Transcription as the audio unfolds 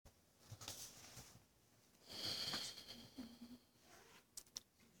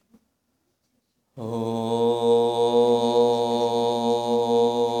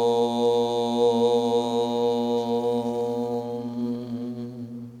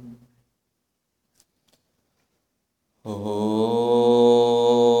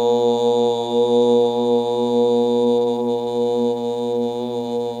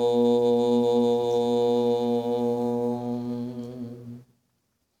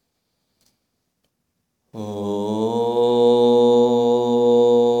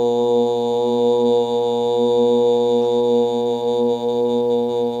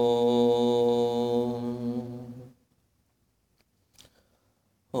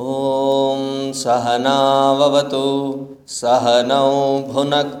सहनाववतु सहनौ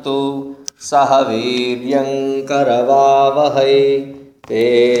भुनक्तु सह वीर्यङ्करवावहै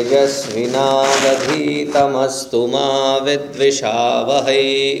तेजस्विनावधीतमस्तु मा विद्विषावहै।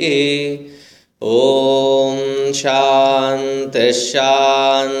 ॐ शान्ति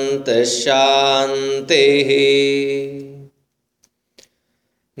शान्ति शान्तिः।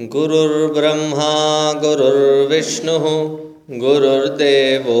 गुरुर्ब्रह्मा गुरुर्विष्णुः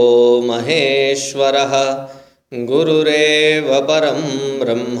गुरुर्देवो महेश्वरः गुरुरेव परं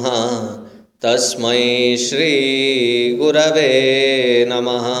ब्रह्म तस्मै श्री गुरवे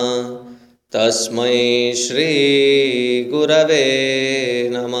नमः। तस्मै श्री गुरवे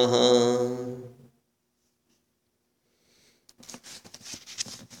नमः।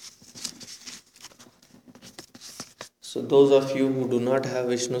 So those of you who do not have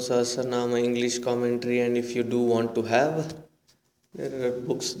Vishnu Sahasranama English commentary, and if you do want to have, there are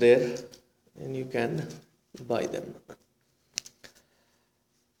books there and you can buy them.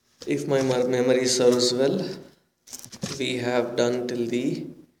 If my memory serves well, we have done till the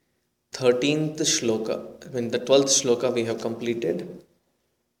 13th shloka. The 12th shloka we have completed.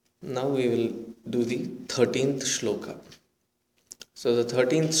 Now we will do the 13th shloka. So the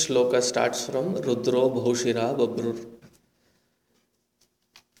 13th shloka starts from Rudro Bahushira Babrur.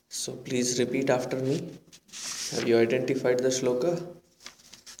 So please repeat after me. Have you identified the shloka?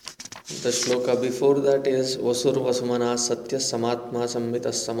 The shloka before that is Vasur Vasumana Satya Samatma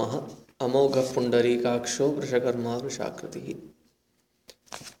Samvita Samaha Amogha Pundarikaksho Vrishakarma Vrishakritihi.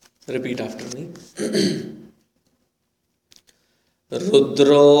 Repeat after me.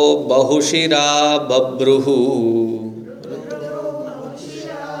 Rudro Bahushira Babruhu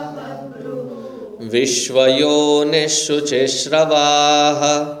Vishvayo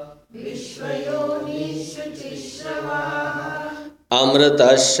Nishuchishravaha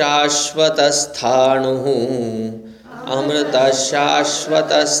Amrita Shashvatasthanuhu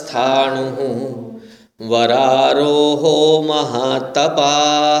Vararoho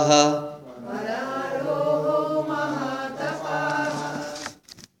Mahatapaha.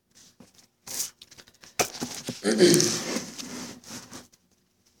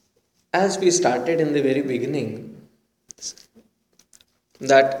 As we started in the very beginning,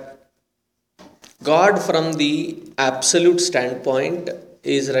 that God from the absolute standpoint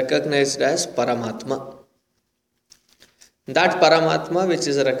is recognized as Paramatma. That Paramatma which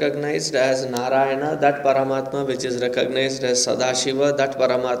is recognized as Narayana, that Paramatma which is recognized as Sadashiva, that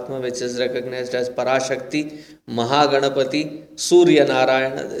Paramatma which is recognized as Parashakti, Mahaganapati, Surya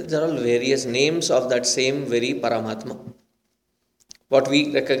Narayana, these are all various names of that same very Paramatma. What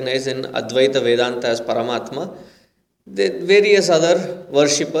we recognize in Advaita Vedanta as Paramatma, the various other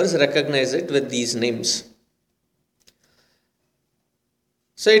worshippers recognize it with these names.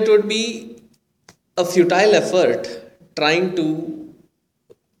 So it would be a futile effort trying to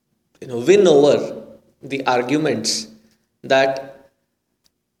win over the arguments that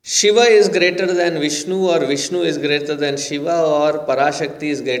Shiva is greater than Vishnu, or Vishnu is greater than Shiva, or Parashakti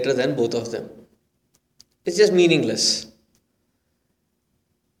is greater than both of them. It's just meaningless.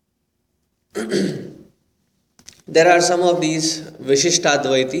 There are some of these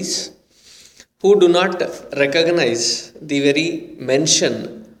Vishishtadvaitis who do not recognize the very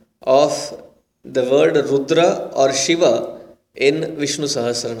mention of the word Rudra or Shiva in Vishnu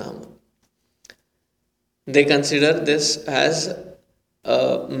Sahasranama. They consider this as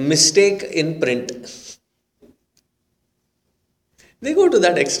a mistake in print. They go to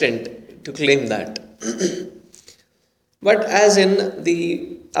that extent to claim that. But as in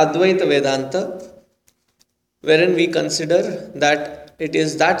the Advaita Vedanta, wherein we consider that it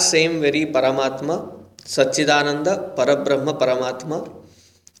is that same very Paramatma, Satchidananda, Parabrahma Paramatma,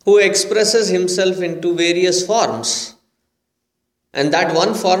 who expresses himself into various forms. And that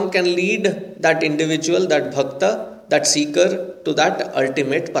one form can lead that individual, that bhakta, that seeker to that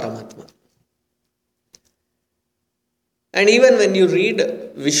ultimate Paramatma. And even when you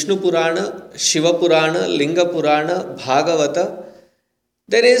read Vishnu Purana, Shiva Purana, Linga Purana, Bhagavata,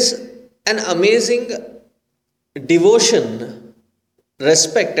 there is an amazing devotion,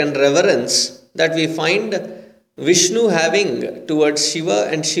 respect and reverence that we find Vishnu having towards Shiva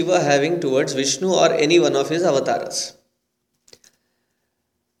and Shiva having towards Vishnu or any one of his avatars.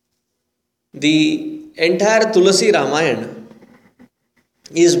 The entire Tulasi Ramayana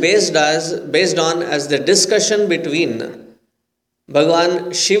is based on as the discussion between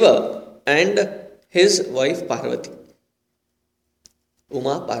Bhagavan Shiva and his wife Parvati,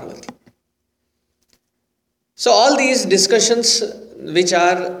 Uma Parvati. So all these discussions, which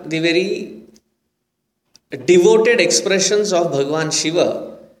are the very devoted expressions of Bhagavan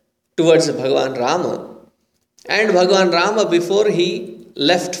Shiva towards Bhagavan Rama, and Bhagavan Rama before he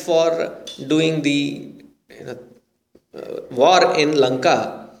left for doing the war in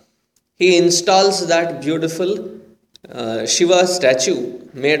Lanka, he installs that beautiful Shiva statue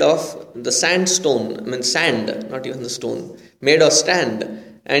made of the sand, not even the stone, made of sand,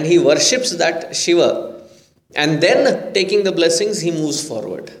 and he worships that Shiva, and then taking the blessings he moves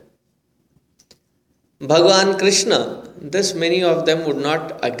forward. Bhagavan Krishna, this many of them would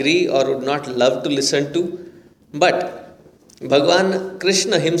not agree or would not love to listen to, but Bhagavan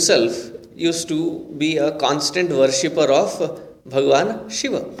Krishna himself used to be a constant worshipper of Bhagavan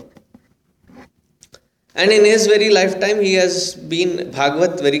Shiva. And in his very lifetime, he has been,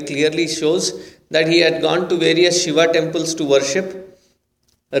 Bhagavad very clearly shows that he had gone to various Shiva temples to worship,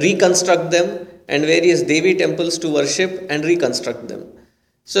 reconstruct them, and various Devi temples to worship and reconstruct them.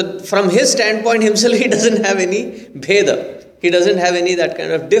 So from his standpoint himself, he doesn't have any bheda. He doesn't have any that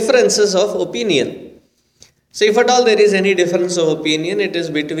kind of differences of opinion. So if at all there is any difference of opinion, it is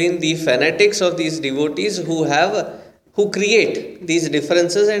between the fanatics of these devotees who create these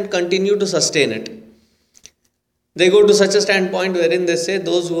differences and continue to sustain it. They go to such a standpoint wherein they say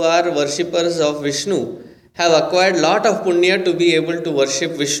those who are worshippers of Vishnu have acquired lot of punya to be able to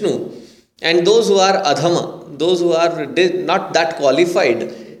worship Vishnu, and those who are adhama, those who are not that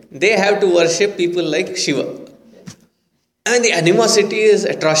qualified, they have to worship people like Shiva. And the animosity is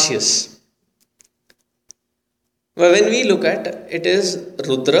atrocious. But when we look at it, is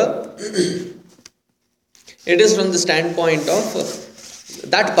Rudra, it is from the standpoint of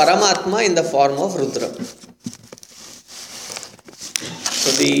that Paramatma in the form of Rudra.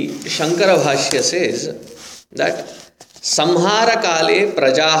 So the Shankara Bhashya says that Samhara Kale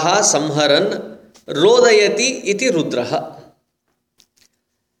Prajaha Samharan Rodayati iti Rudraha.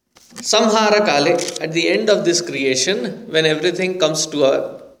 Samhara Kale, at the end of this creation, when everything comes to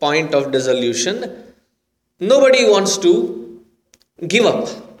a point of dissolution, nobody wants to give up.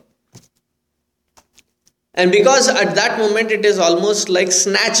 And because at that moment it is almost like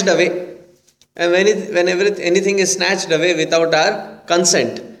snatched away, and whenever anything is snatched away without our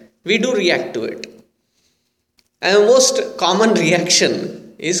consent, we do react to it. And the most common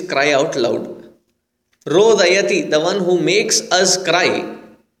reaction is cry out loud. Rodayati, the one who makes us cry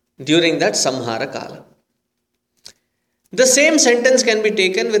during that Samhara Kala. The same sentence can be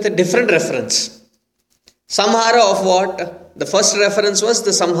taken with a different reference. Samhara of what? The first reference was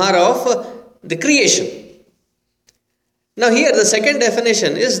the Samhara of the creation. Now here the second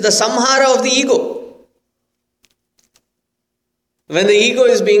definition is the Samhara of the ego. When the ego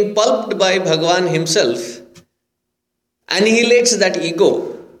is being pulped by Bhagavan himself, annihilates that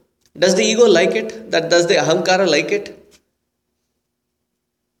ego, does the ego like it? Does the Ahankara like it?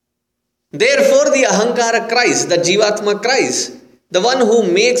 Therefore the Ahankara cries, the Jivatma cries, the one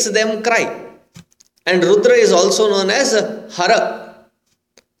who makes them cry. And Rudra is also known as Hara.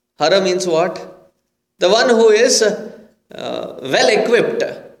 Hara means what? The one who is well equipped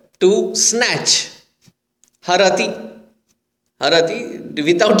to snatch. Harati. Harati,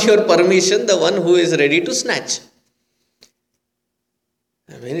 without your permission, the one who is ready to snatch.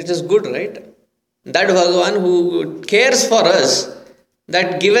 I mean, it is good, right? That Bhagavan who cares for us,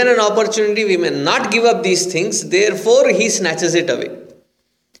 that given an opportunity we may not give up these things, therefore he snatches it away.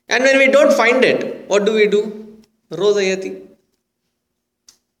 And when we don't find it, what do we do? Rodayati.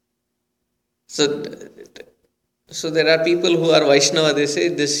 So there are people who are Vaishnava, they say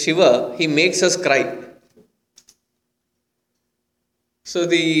this Shiva, he makes us cry. So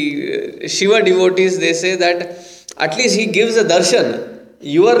the Shiva devotees, they say that at least he gives a darshan.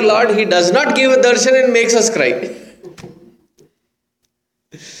 Your Lord, he does not give a darshan and makes us cry.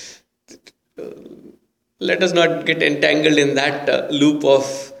 Let us not get entangled in that loop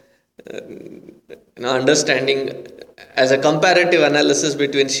of understanding as a comparative analysis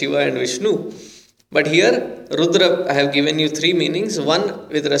between Shiva and Vishnu. But here, Rudra, I have given you three meanings. One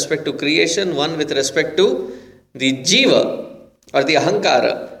with respect to creation, one with respect to the Jiva or the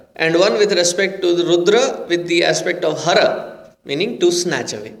Ahankara, and one with respect to the Rudra with the aspect of Hara, meaning to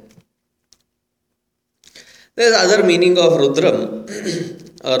snatch away. There is other meaning of Rudram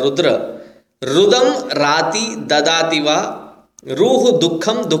or Rudra. Rudam Rati Dadati va Ruhu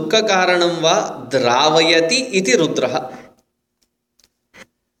Dukkham Dukkha Karanam va Dravayati iti Rudraha.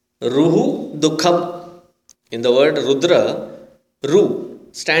 Ruhu Dukkham. In the word Rudra, Ru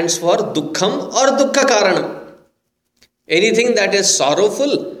stands for Dukkham or Dukkha Karanam. Anything that is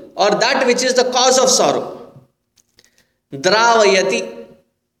sorrowful or that which is the cause of sorrow. Dravayati.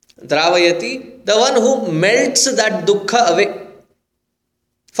 Dravayati, the one who melts that dukkha away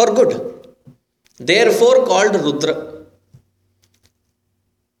for good. Therefore called Rudra.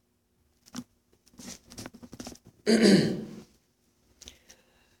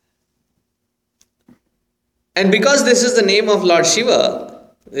 And because this is the name of Lord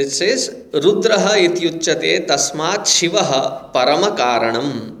Shiva, it says Rudraha ityuchyate tasmat Shivaha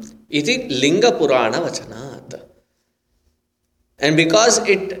paramakaranam iti linga purana vachanat. And because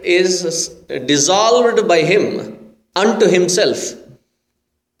it is dissolved by him unto himself,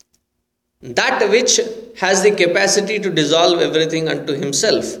 that which has the capacity to dissolve everything unto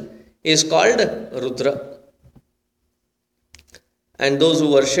himself is called Rudra. And those who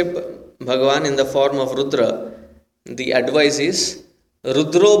worship Bhagavan in the form of Rudra, the advice is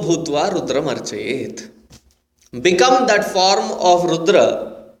Rudro Bhutva Rudram Archayet. Become that form of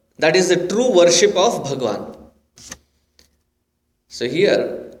Rudra, that is the true worship of Bhagavan. So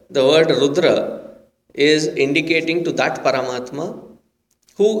here, the word Rudra is indicating to that Paramatma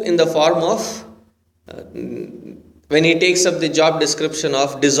who in the form of, when he takes up the job description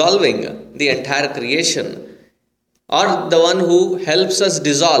of dissolving the entire creation, or the one who helps us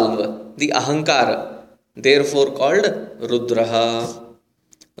dissolve the Ahankara, therefore called Rudraha.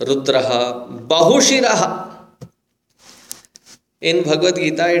 Rudraha Bahushiraha. In Bhagavad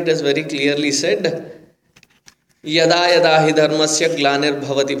Gita it is very clearly said, Yada yada hi dharmasya glanir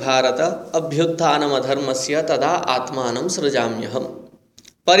bhavati bharata abhyutthanam adharmasya tada atmanam srajamyaham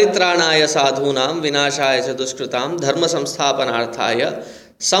paritranaya sadhunam vinashaya cha dushkritam dharma samsthapanarthaya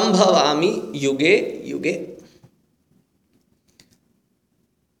sambhavami yuge yuge.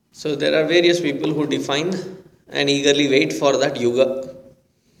 So there are various people who define and eagerly wait for that yuga.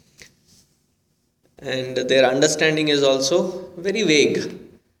 And their understanding is also very vague.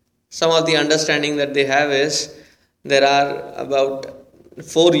 Some of the understanding that they have is there are about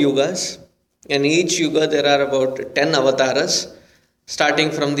 4 yugas, and each yuga there are about 10 avatars, starting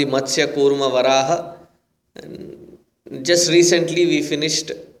from the Matsya, Kurma, Varaha. And just recently we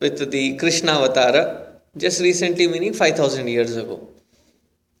finished with the Krishna avatara, just recently meaning 5,000 years ago.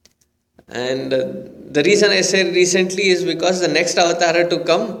 And the reason I say recently is because the next avatar to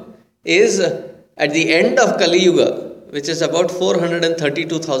come is at the end of Kali Yuga, which is about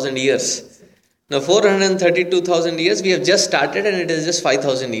 432,000 years. Now 432,000 years we have just started and it is just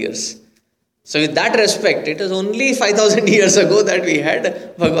 5,000 years. So with that respect, it is only 5,000 years ago that we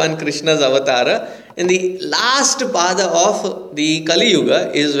had Bhagavan Krishna's avatara. And the last pada of the Kali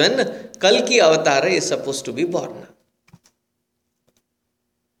Yuga is when Kalki avatara is supposed to be born.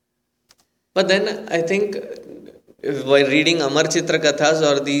 But then I think by reading Amar Chitra Kathas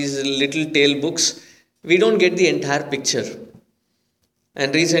or these little tale books, we don't get the entire picture.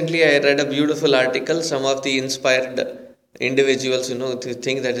 And recently I read a beautiful article. Some of the inspired individuals, to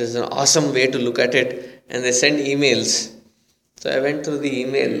think that is an awesome way to look at it, and they send emails. So I went through the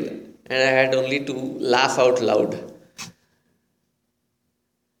email and I had only to laugh out loud.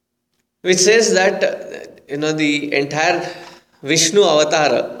 Which says that, the entire Vishnu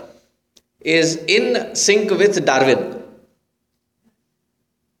avatar is in sync with Darwin.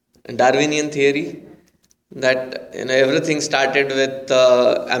 Darwinian theory that everything started with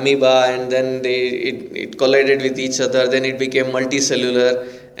amoeba, and then it collided with each other, then it became multicellular,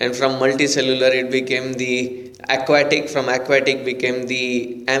 and from multicellular it became the aquatic, from aquatic became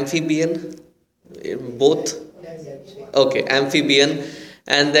the amphibian, both? Okay, amphibian.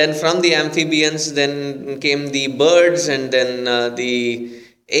 And then from the amphibians then came the birds, and then the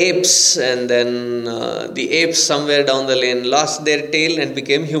apes, and then the apes somewhere down the lane lost their tail and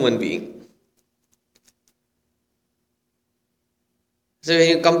became human being. So when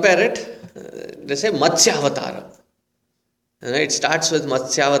you compare it, they say Matsyavatara. It starts with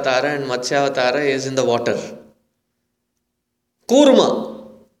Matsyavatara, and Matsyavatara is in the water.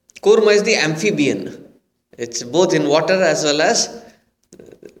 Kurma is the amphibian. It's both in water as well as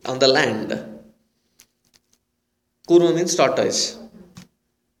on the land. Kurma means tortoise.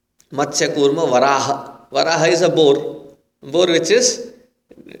 Matsya, Kurma, Varaha. Varaha is a boar. Boar which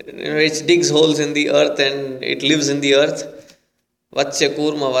digs holes in the earth and it lives in the earth. Vatsya,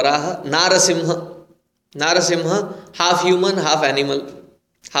 Kurma, Varaha. Narasimha. Narasimha, half human, half animal,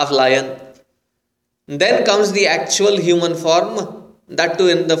 half lion. Then comes the actual human form, that too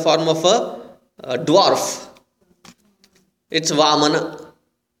in the form of a dwarf. It's Vamana.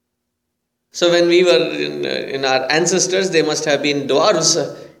 So when we were in our ancestors, they must have been dwarves,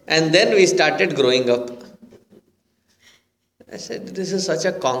 and then we started growing up. I said, this is such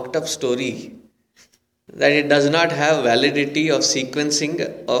a conked up story that it does not have validity of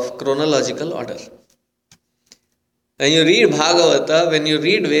sequencing of chronological order. When you read Bhagavata, when you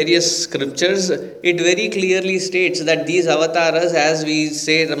read various scriptures, it very clearly states that these avatars, as we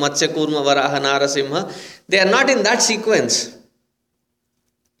say, Matsya Kurma, Varaha, Narasimha, they are not in that sequence.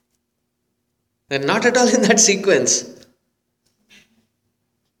 They are not at all in that sequence.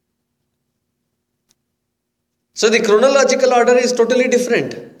 So the chronological order is totally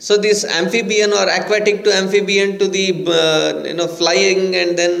different. So this amphibian or aquatic to amphibian to the flying,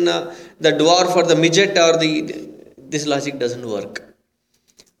 and then the dwarf or the midget or this logic doesn't work.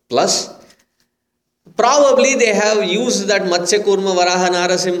 Plus, probably they have used that Matsya Kurma Varaha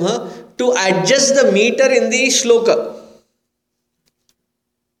Narasimha to adjust the meter in the shloka.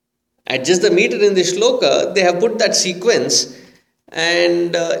 Adjust the meter in the shloka, they have put that sequence,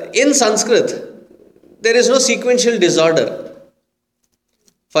 and in Sanskrit, there is no sequential disorder.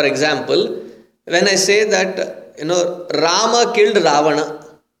 For example, when I say that, Rama killed Ravana,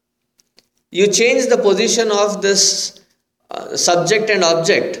 you change the position of this subject and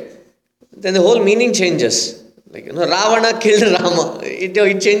object, then the whole meaning changes. Like, Ravana killed Rama. It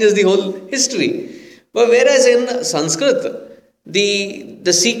changes the whole history. But whereas in Sanskrit,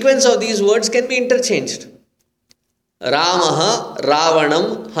 the sequence of these words can be interchanged. Ramaha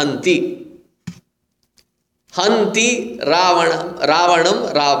Ravanam Hanti. Hanti Ravanam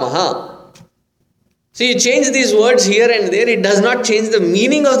Ramaha. So you change these words here and there, it does not change the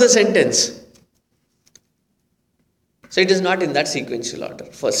meaning of the sentence. So it is not in that sequential order,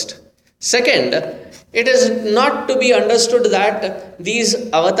 first. Second, it is not to be understood that these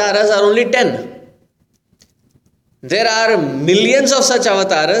avatars are only 10. There are millions of such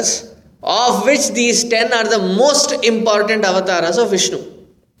avatars, of which these 10 are the most important avatars of Vishnu.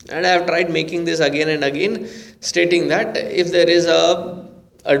 And I have tried making this again and again, stating that if there is a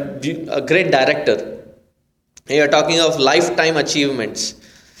great director, you are talking of lifetime achievements.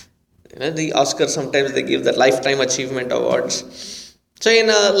 The Oscars, sometimes they give the lifetime achievement awards. So in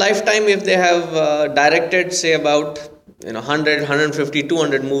a lifetime, if they have directed, say, about 100, 150,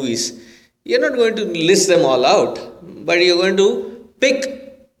 200 movies, you're not going to list them all out, but you're going to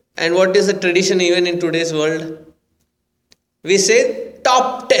pick. And what is the tradition even in today's world? We say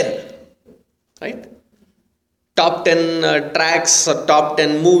top 10, right? Top 10 tracks, or top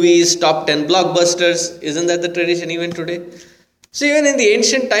 10 movies, top 10 blockbusters. Isn't that the tradition even today? So even in the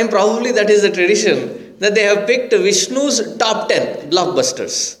ancient time, probably that is the tradition, that they have picked Vishnu's top 10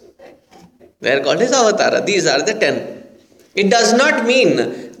 blockbusters. They are called his avatara. These are the 10. It does not mean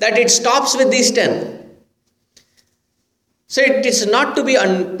that it stops with these 10. So it is not to be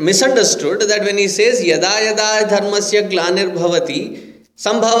misunderstood that when he says yada yada dharmasya glanir bhavati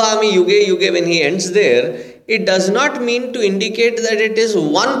sambhavami yuge yuge, when he ends there, it does not mean to indicate that it is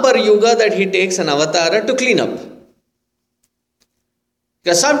one per yuga that he takes an avatara to clean up.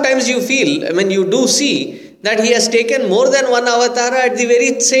 Because sometimes you feel, you do see that he has taken more than one avatara at the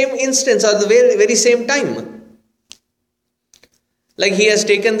very same instance or the very same time. Like he has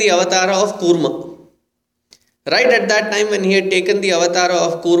taken the avatara of Kurma. Right at that time when he had taken the avatara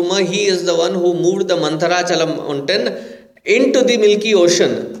of Kurma, he is the one who moved the Mantharachala mountain into the Milky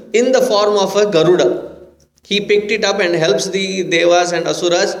Ocean in the form of a Garuda. He picked it up and helps the Devas and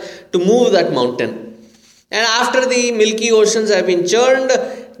Asuras to move that mountain. And after the Milky Oceans have been churned,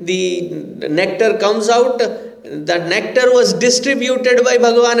 the nectar comes out. That nectar was distributed by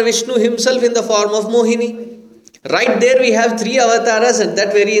Bhagavan Vishnu himself in the form of Mohini. Right there we have 3 avatars at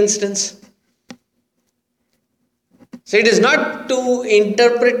that very instance. So it is not to be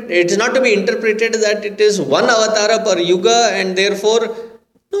interpreted that it is one avatara per yuga, and therefore,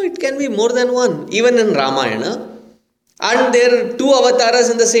 no, it can be more than one. Even in Ramayana, and there are 2 avatars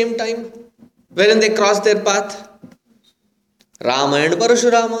in the same time, wherein they cross their path. Rama and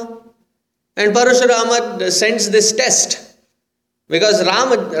Parashurama. And Parashurama sends this test. Because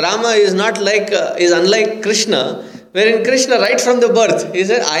Rama is unlike Krishna, wherein Krishna right from the birth, he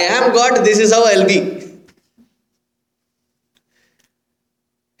said, I am God, this is how I'll be.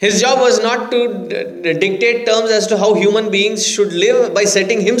 His job was not to dictate terms as to how human beings should live by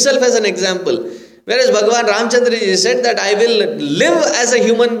setting himself as an example. Whereas Bhagavan Ramchandra said that I will live as a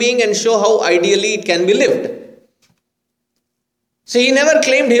human being and show how ideally it can be lived. So he never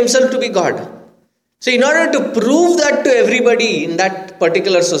claimed himself to be God. So in order to prove that to everybody in that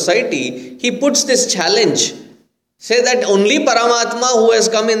particular society, he puts this challenge. Say that only Paramatma who has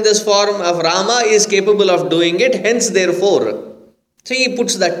come in this form of Rama is capable of doing it, hence therefore. So he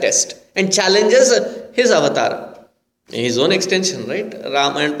puts that test and challenges his avatar. His own extension, right?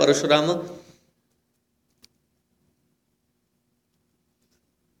 Rama and Parashurama.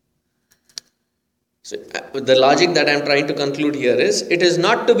 So the logic that I am trying to conclude here is, it is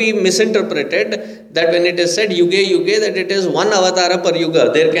not to be misinterpreted that when it is said yuge yuge, that it is one avatara per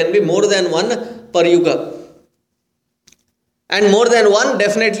yuga. There can be more than one per yuga. And more than one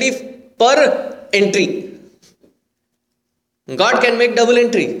definitely per entry. God can make double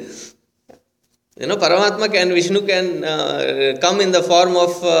entry. Paramatma can, Vishnu can come in the form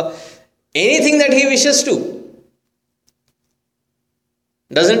of anything that he wishes to.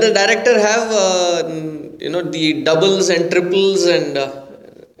 Doesn't the director have, the doubles and triples and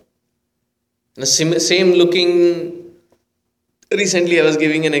same looking? Recently, I was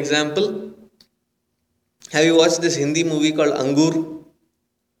giving an example. Have you watched this Hindi movie called Angur?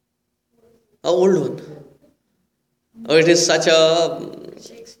 An old one. Oh, it is such a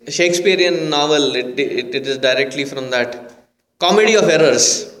Shakespearean novel. It is directly from that. Comedy of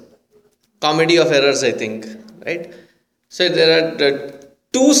Errors. Comedy of Errors, I think. Right? So there are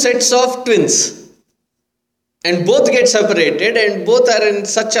two sets of twins. And both get separated and both are in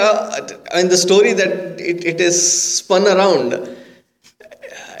such the story that it is spun around.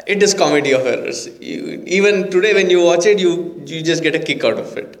 It is comedy of errors. Even today when you watch it, you just get a kick out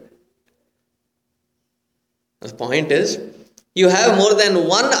of it. The point is, you have more than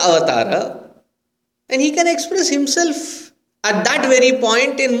one avatara and he can express himself at that very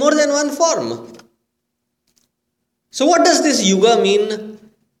point in more than one form. So what does this yuga mean?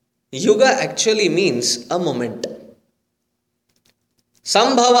 Yuga actually means a moment.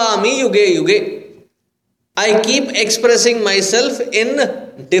 Sambhavami yuge yuge. I keep expressing myself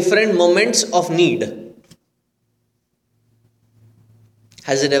in different moments of need.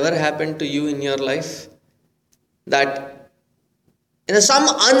 Has it ever happened to you in your life that in some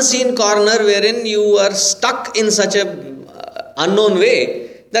unseen corner wherein you are stuck in such a unknown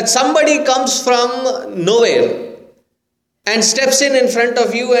way that somebody comes from nowhere and steps in front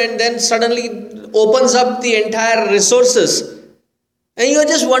of you and then suddenly opens up the entire resources? And you are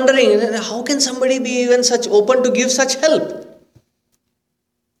just wondering, how can somebody be even such open to give such help?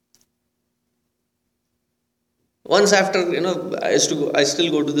 Once after, I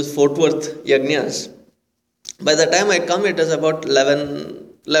still go to this Fort Worth Yajnas. By the time I come, it is about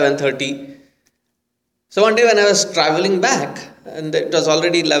 11:30. So one day when I was traveling back, and it was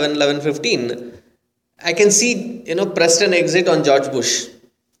already 11:15, I can see, Preston exit on George Bush.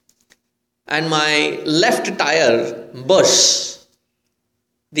 And my left tire bursts.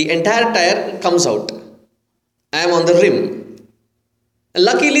 The entire tire comes out. I am on the rim. And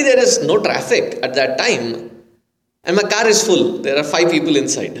luckily there is no traffic at that time. And my car is full. There are 5 people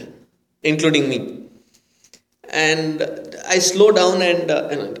inside, including me. And I slow down and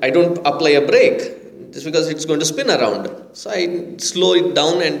I don't apply a brake just because it's going to spin around. So I slow it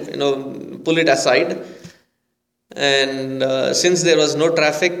down and pull it aside. And since there was no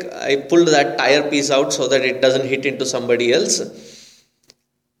traffic, I pulled that tire piece out so that it doesn't hit into somebody else.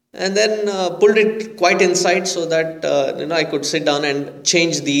 And then pulled it quite inside so that I could sit down and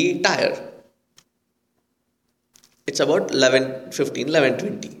change the tire. It's about 11:15,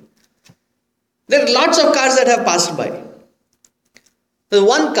 11:20. There are lots of cars that have passed by. There's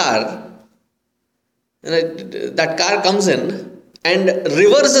one car, that car comes in and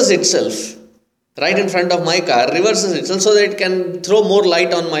reverses itself right in front of my car, reverses itself so that it can throw more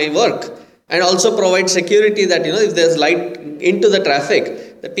light on my work and also provide security that, if there's light into the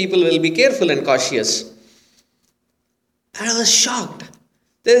traffic, the people will be careful and cautious. And I was shocked.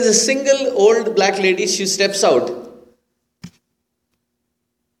 There is a single old black lady, she steps out.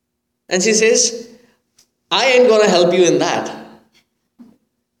 And she says, I ain't going to help you in that.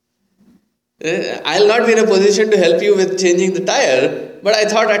 I'll not be in a position to help you with changing the tire, but I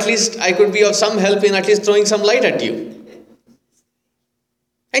thought at least I could be of some help in at least throwing some light at you.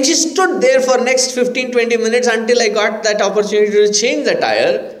 And she stood there for next 15-20 minutes until I got that opportunity to change the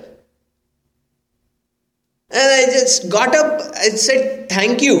tire. And I just got up, I said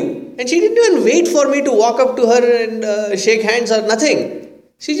thank you. And she didn't even wait for me to walk up to her and shake hands or nothing.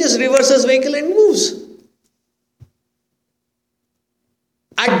 She just reverses vehicle and moves.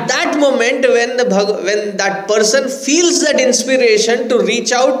 At that moment, when that person feels that inspiration to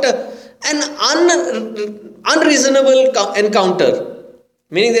reach out, an unreasonable encounter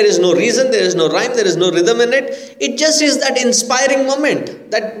Meaning there is no reason, there is no rhyme, there is no rhythm in it. It just is that inspiring moment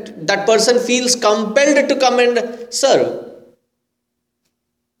that that person feels compelled to come and serve.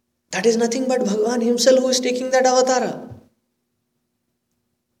 That is nothing but Bhagavan himself who is taking that avatara.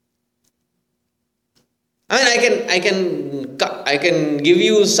 I can give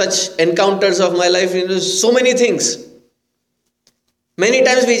you such encounters of my life, so many things. Many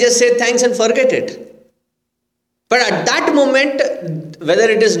times we just say thanks and forget it. But at that moment, whether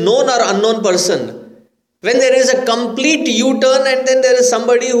it is known or unknown person, when there is a complete U-turn and then there is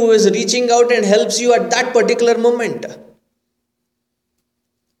somebody who is reaching out and helps you at that particular moment,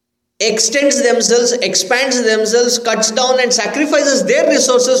 extends themselves, expands themselves, cuts down and sacrifices their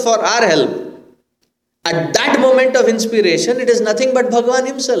resources for our help. At that moment of inspiration, it is nothing but Bhagavan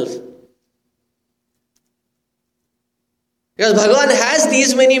himself. Because Bhagavan has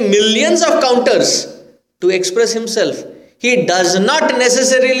these many millions of counters to express himself. He does not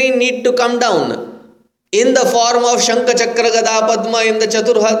necessarily need to come down in the form of Shankha Chakra Gada Padma in the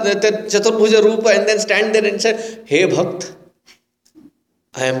Chaturbhuja Rupa and then stand there and say, "Hey Bhakt,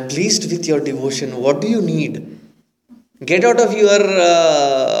 I am pleased with your devotion. What do you need? Get out of your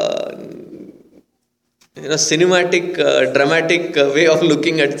cinematic, dramatic way of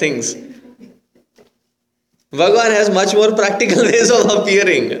looking at things." Bhagavan has much more practical ways of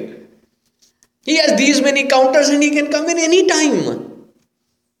appearing. He has these many counters and he can come in any time.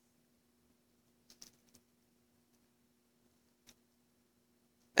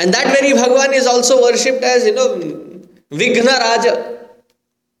 And that very Bhagavan is also worshipped as, Vighna Raja.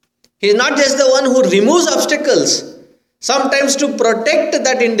 He is not just the one who removes obstacles. Sometimes to protect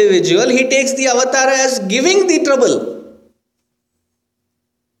that individual, he takes the avatar as giving the trouble.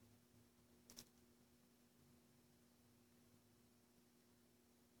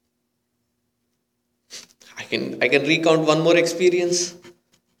 I can recount one more experience.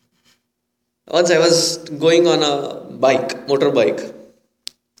 Once I was going on a motorbike,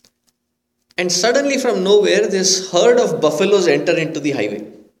 and suddenly from nowhere this herd of buffaloes enter into the highway.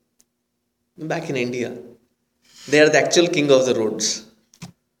 Back in India, they are the actual king of the roads.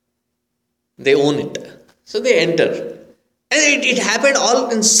 They own it. So they enter. And it happened all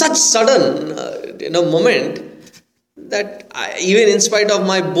in such sudden moment that even in spite of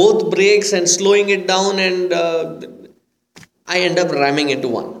my both brakes and slowing it down, and I end up ramming into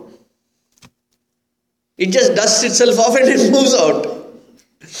one. It just dusts itself off and it moves out.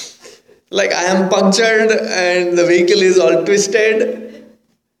 Like I am punctured and the vehicle is all twisted.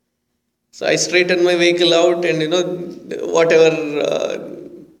 So I straighten my vehicle out and whatever.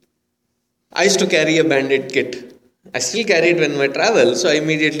 I used to carry a Band-Aid kit. I still carry it when I travel, so I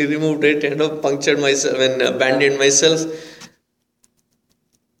immediately removed it and punctured myself and Band-Aid myself.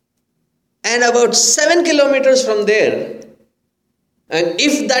 And about 7 kilometers from there, and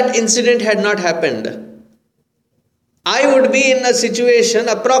if that incident had not happened, I would be in a situation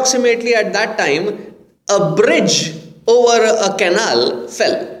approximately at that time, a bridge over a canal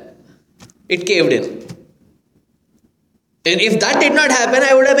fell. It caved in. And if that did not happen,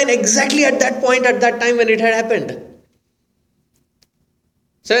 I would have been exactly at that point at that time when it had happened.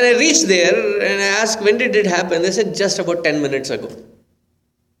 So when I reached there and I asked, when did it happen? They said, just about 10 minutes ago.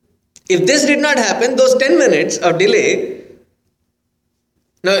 If this did not happen, those 10 minutes of delay,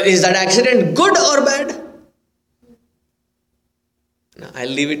 now is that accident good or bad? No, I'll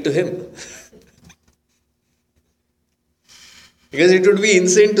leave it to him. Because it would be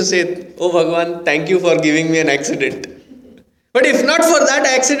insane to say, "Oh Bhagavan, thank you for giving me an accident." But if not for that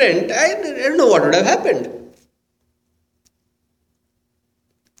accident, I don't know what would have happened.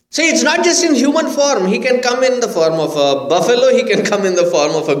 See, it's not just in human form. He can come in the form of a buffalo, he can come in the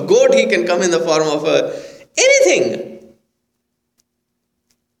form of a goat, he can come in the form of anything.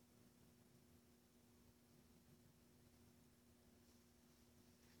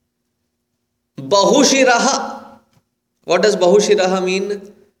 Bahushiraha. What does Bahushiraha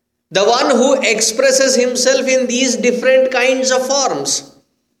mean? The one who expresses himself in these different kinds of forms.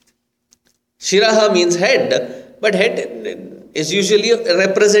 Shiraha means head, but head is usually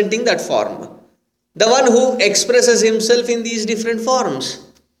representing that form. The one who expresses himself in these different forms.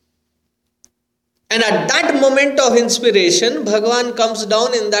 And at that moment of inspiration, Bhagavan comes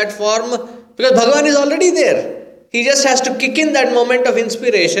down in that form because Bhagavan is already there. He just has to kick in that moment of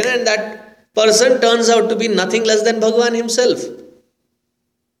inspiration and that person turns out to be nothing less than Bhagavan himself.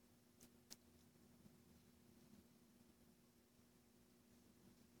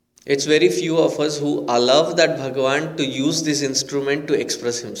 It's very few of us who allow that Bhagavan to use this instrument to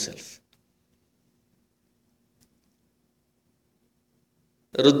express himself.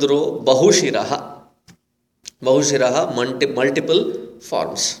 Rudro Bahushiraha. Bahushiraha, multiple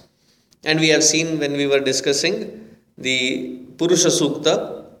forms. And we have seen when we were discussing the Purusha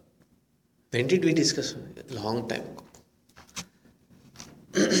Sukta. When did we discuss? A long time ago.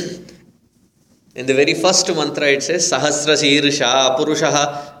 In the very first mantra it says Sahasra Shirsha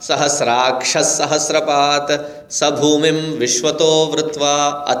Purushaha Sahasrakshas Sahasrapat Sabhumim Vishwato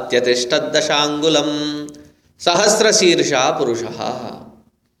Vrutva Atyatishtat Dashangulam Sahasra Shirsha Purushaha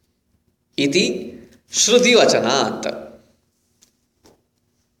Iti Shruti Vachanat.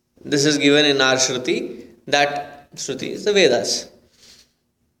 This is given in our Shruti, that Shruti is the Vedas.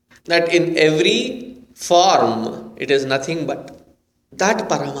 That in every form it is nothing but that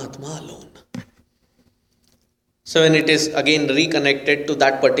Paramatma alone. So when it is again reconnected to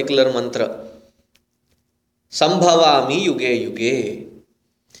that particular mantra, Sambhavami Yuge Yuge,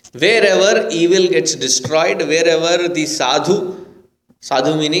 wherever evil gets destroyed, wherever the sadhu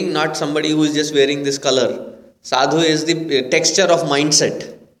meaning not somebody who is just wearing this color, sadhu is the texture of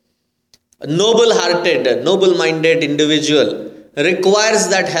mindset. A noble-hearted, noble-minded individual requires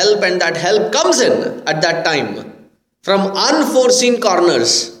that help, and that help comes in at that time from unforeseen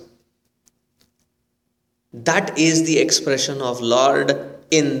corners. That is the expression of Lord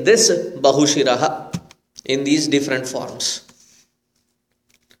in this Bahushiraha, in these different forms.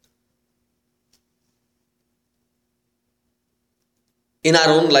 In our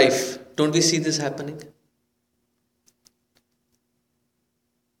own life, don't we see this happening?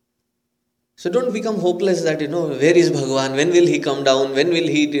 So don't become hopeless that, where is Bhagavan? When will he come down? When will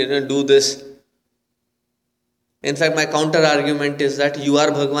he do this? In fact, my counter argument is that you are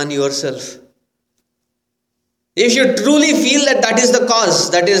Bhagavan yourself. If you truly feel that that is the cause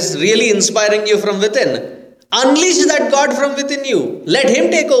that is really inspiring you from within, unleash that God from within you. Let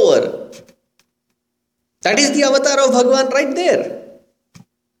him take over. That is the avatar of Bhagavan right there.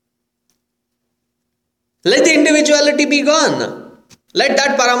 Let the individuality be gone. Let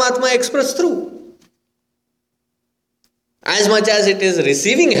that Paramatma express through. As much as it is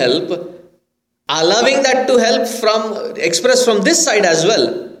receiving help, allowing that to help express from this side as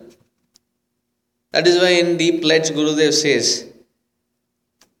well. That is why in the pledge Gurudev says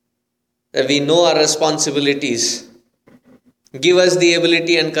that we know our responsibilities. Give us the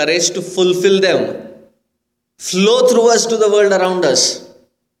ability and courage to fulfill them. Flow through us to the world around us.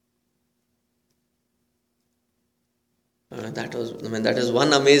 That is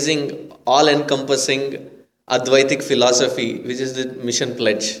one amazing, all-encompassing Advaitic philosophy, which is the mission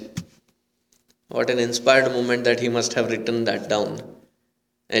pledge. What an inspired moment that he must have written that down.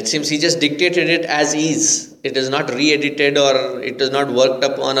 It seems he just dictated it as is. It is not re-edited or it is not worked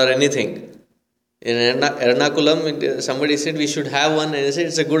upon or anything. In Ernakulam, somebody said we should have one, and he said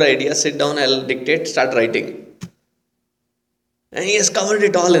it's a good idea. Sit down, I'll dictate, start writing. And he has covered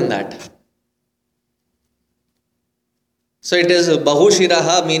it all in that. So it is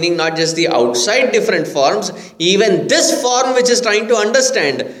Bahushiraha, meaning not just the outside different forms, even this form which is trying to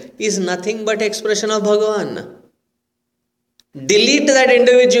understand is nothing but expression of Bhagavan. Delete that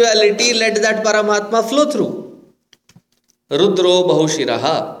individuality, let that Paramatma flow through. Rudro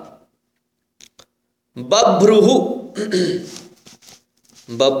Bahushiraha. Babruhu.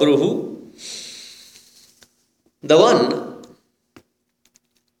 Babruhu. The one.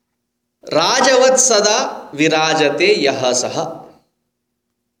 Rajavat sada virajate yaha saha.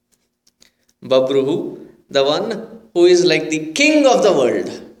 Babruhu, the one who is like the king of the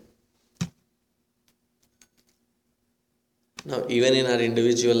world. Now, even in our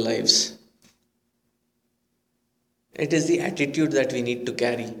individual lives, it is the attitude that we need to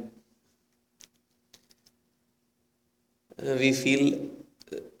carry. We feel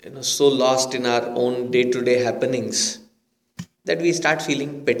so lost in our own day-to-day happenings that we start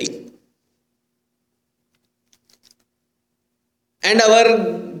feeling petty. And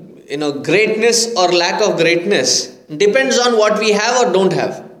our greatness or lack of greatness depends on what we have or don't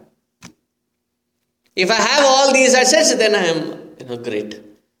have. If I have all these assets, then I am great.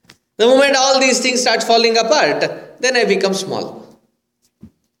 The moment all these things start falling apart, then I become small.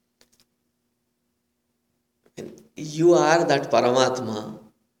 You are that Paramatma.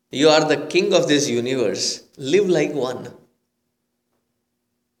 You are the king of this universe. Live like one.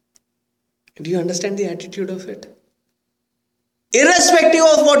 Do you understand the attitude of it? Irrespective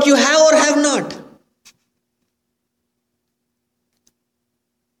of what you have or have not.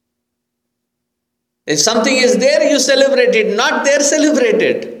 If something is there, you celebrate it. Not there, celebrate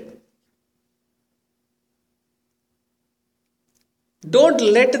it. Don't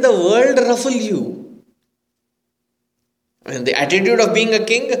let the world ruffle you. And the attitude of being a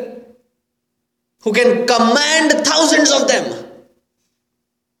king who can command thousands of them.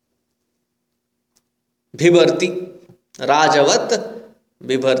 Bhibarti. Rajavat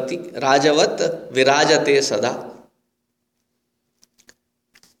Bibharti. Rajavat Virajate Sada.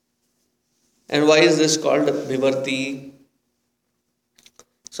 And why is this called Bibharti?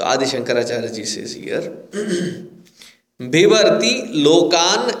 So Adi Shankaracharya ji says here, Bhibarti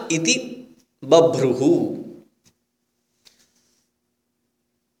Lokan iti Babhruhu.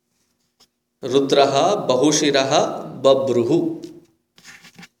 Rudraha Bahushiraha Babhruhu.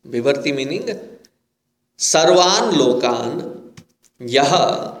 Bibharti meaning Sarvan Lokan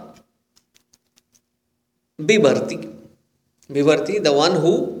Yaha Bibharti. Bibharti, the one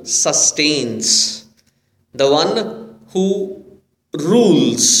who sustains, the one who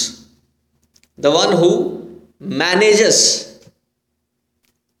rules, the one who manages.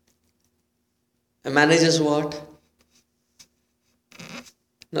 And manages what?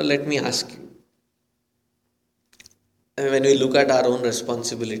 Now let me ask you. When we look at our own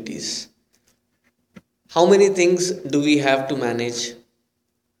responsibilities, how many things do we have to manage?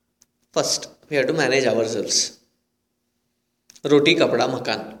 First, we have to manage ourselves. Roti, kapda,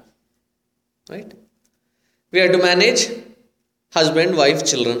 makan. Right? We have to manage husband, wife,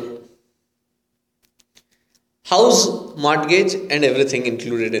 children. House, mortgage and everything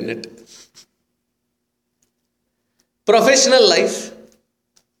included in it. Professional life,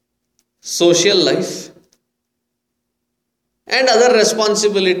 social life and other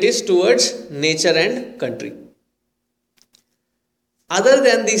responsibilities towards nature and country. Other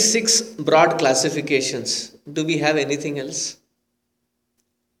than these 6 broad classifications, do we have anything else?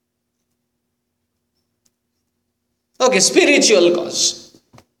 Okay, spiritual cause.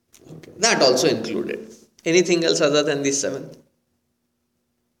 Okay, that also included. Anything else other than these 7?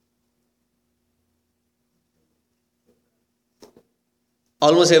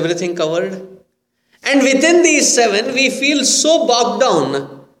 Almost everything covered. And within these 7, we feel so bogged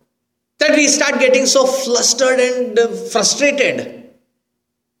down that we start getting so flustered and frustrated.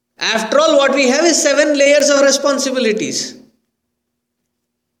 After all, what we have is 7 layers of responsibilities.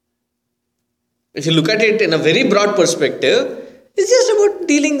 If you look at it in a very broad perspective, it's just about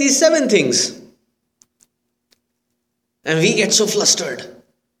dealing these 7 things. And we get so flustered.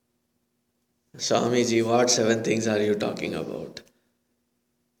 Swamiji, what 7 things are you talking about?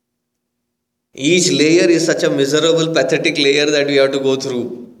 Each layer is such a miserable, pathetic layer that we have to go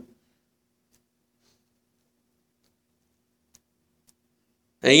through.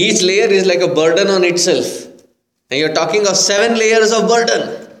 And each layer is like a burden on itself. And you're talking of 7 layers of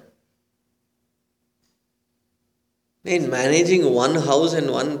burden. In managing one house and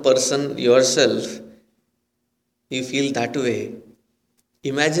one person yourself, you feel that way.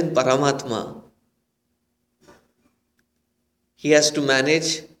 Imagine Paramatma. He has to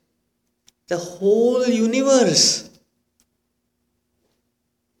manage the whole universe,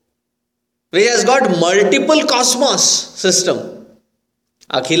 which has got multiple cosmos system.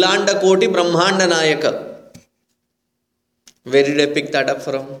 Akhilanda Koti Brahmanda Nayaka. Where did I pick that up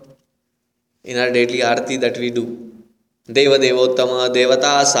from? In our daily arti that we do. Deva Devottama,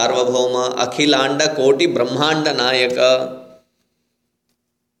 Devata Sarvabhauma, Akhilanda Koti Brahmanda Nayaka.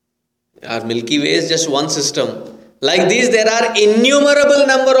 Our Milky Way is just one system. Like these, there are innumerable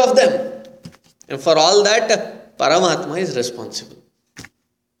number of them. And for all that, Paramatma is responsible.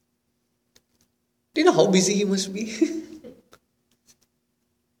 Do you know how busy he must be?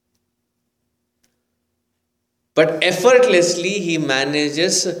 But effortlessly, he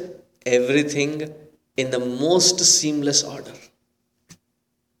manages everything in the most seamless order.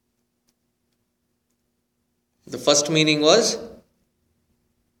 The first meaning was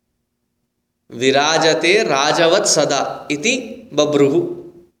Virajate Rajavat Sada iti Babruhu.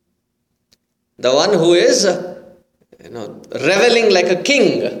 The one who is, reveling like a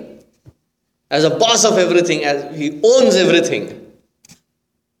king, as a boss of everything, as he owns everything.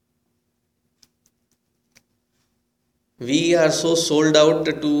 We are so sold out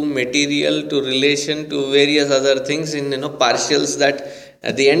to material, to relation, to various other things in partials that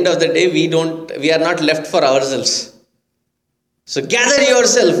at the end of the day we are not left for ourselves. So gather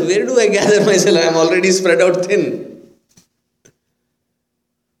yourself. Where do I gather myself? I am already spread out thin.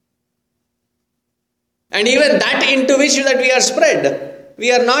 And even that into which that we are spread,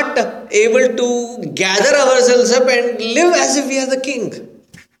 we are not able to gather ourselves up and live as if we are the king.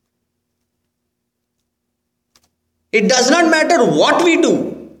 It does not matter what we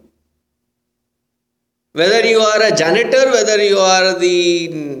do. Whether you are a janitor, whether you are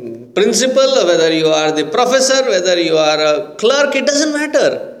the principal, whether you are the professor, whether you are a clerk, it doesn't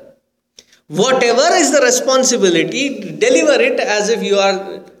matter. Whatever is the responsibility, deliver it as if you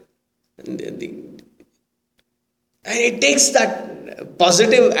are and it takes that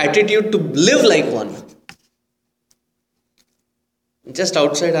positive attitude to live like one. just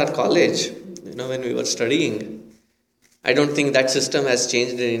outside our college, when we were studying, I don't think that system has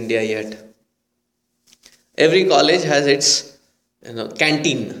changed in India yet. Every college has its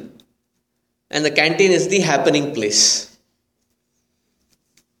canteen, and the canteen is the happening place.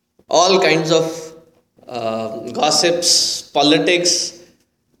 All kinds of gossips, politics,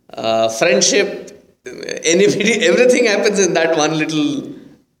 friendship, anybody, everything happens in that one little.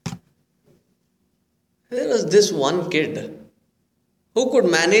 There was this one kid who could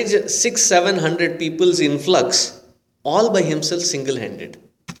manage 600-700 people's influx all by himself, single-handed.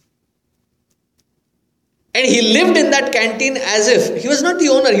 And he lived in that canteen as if he was not the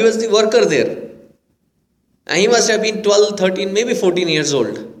owner, he was the worker there. And he must have been 12, 13, maybe 14 years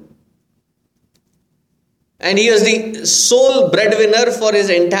old. And he was the sole breadwinner for his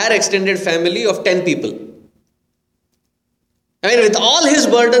entire extended family of 10 people. I mean, with all his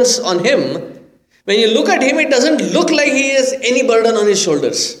burdens on him, when you look at him, it doesn't look like he has any burden on his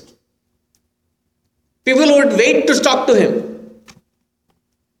shoulders. People would wait to talk to him.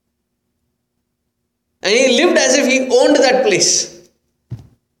 And he lived as if he owned that place.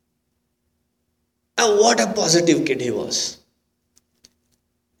 And what a positive kid he was.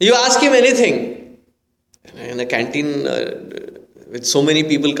 You ask him anything, in a canteen with so many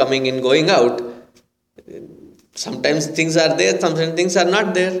people coming in, going out, sometimes things are there, sometimes things are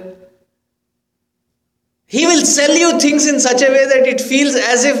not there. He will sell you things in such a way that it feels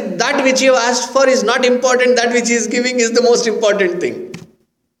as if that which you have asked for is not important, that which he is giving is the most important thing.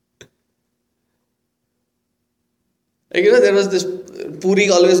 Like, there was this puri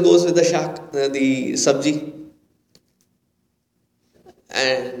always goes with the shak, the sabji.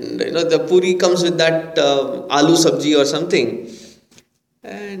 And, the puri comes with that aloo sabji or something.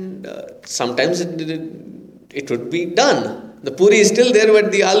 And sometimes it would be done. The puri is still there,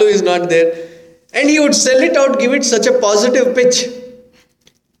 but the aloo is not there. And he would sell it out, give it such a positive pitch.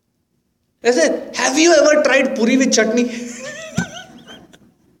 I said, have you ever tried puri with chutney?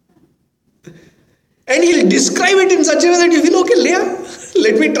 And he'll describe it in such a way that you feel, okay,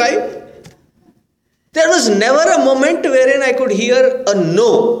 let me try. There was never a moment wherein I could hear a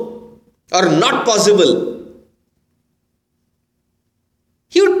no or not possible.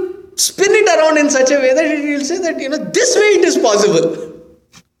 He would spin it around in such a way that he will say that, this way it is possible.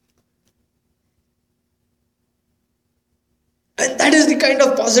 And that is the kind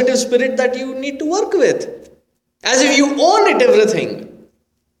of positive spirit that you need to work with. As if you own it, everything.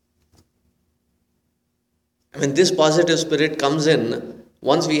 When this positive spirit comes in,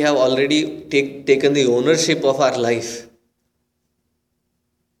 once we have already taken the ownership of our life,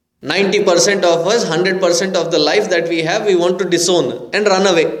 90% of us, 100% of the life that we have, we want to disown and run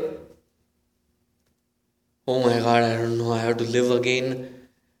away. Oh my God, I don't know, I have to live again.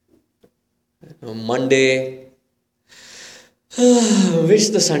 Monday. Wish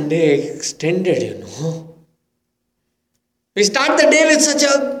the Sunday extended, We start the day with such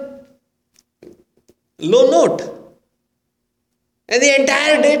a low note. And the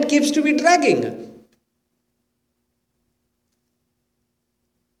entire day it keeps to be dragging.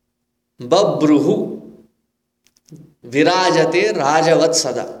 Babruhu virajate rajavat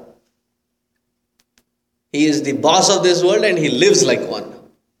sada. He is the boss of this world and he lives like one.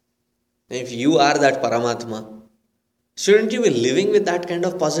 If you are that Paramatma, shouldn't you be living with that kind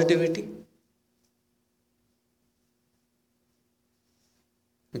of positivity?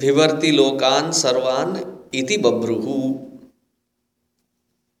 Vivarti lokan sarvan iti babruhu.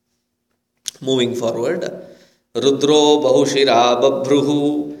 Moving forward, Rudro bahushira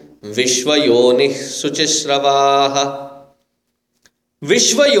babruhu vishvayonih suchisravaha.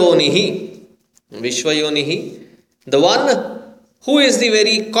 Vishvayonihi, the one who is the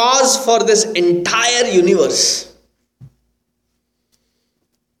very cause for this entire universe.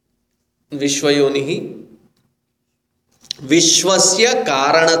 Vishvayonihi, Vishwasya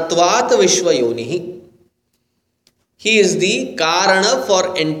Karanatvat Vishvayonihi. He is the Karana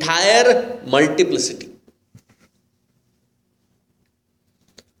for entire multiplicity.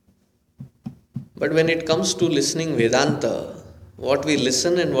 But when it comes to listening Vedanta, what we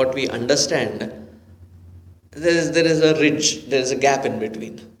listen and what we understand, there is a ridge, there is a gap in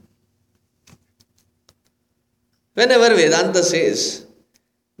between. Whenever Vedanta says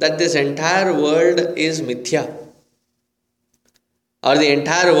that this entire world is mithya, or the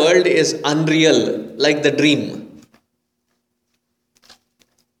entire world is unreal, like the dream.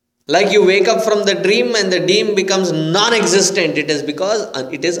 Like you wake up from the dream and the dream becomes non-existent, it is because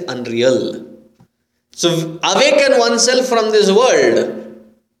it is unreal. So awaken oneself from this world.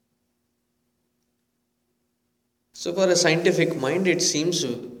 So for a scientific mind, it seems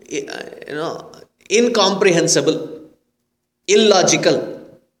incomprehensible illogical.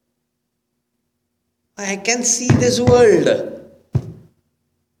 I can see this world.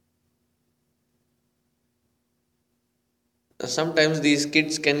 Sometimes these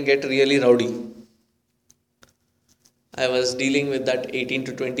kids can get really rowdy. I was dealing with that 18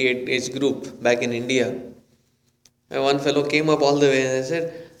 to 28 age group back in India. And one fellow came up all the way and I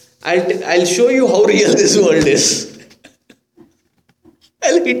said, I'll show you how real this world is.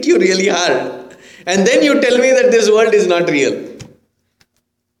 I'll hit you really hard. And then you tell me that this world is not real.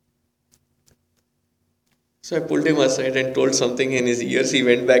 So I pulled him aside and told something in his ears. He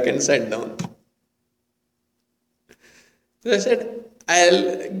went back and sat down. So I said,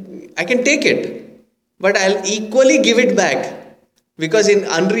 I can take it, but I'll equally give it back. Because in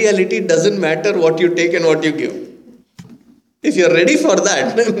unreality, it doesn't matter what you take and what you give. If you're ready for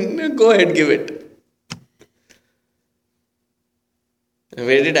that, go ahead, give it.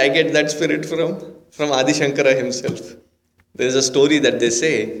 Where did I get that spirit from? From Adi Shankara himself. There is a story that they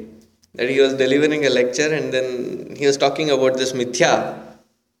say that he was delivering a lecture and then he was talking about this mithya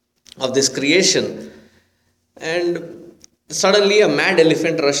of this creation. And suddenly a mad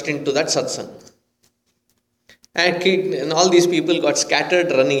elephant rushed into that satsang. And all these people got scattered,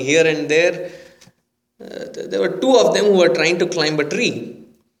 running here and there. There were two of them who were trying to climb a tree.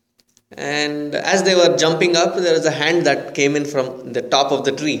 And as they were jumping up, there was a hand that came in from the top of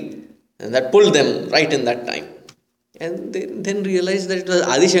the tree. And that pulled them right in that time. And they then realized that it was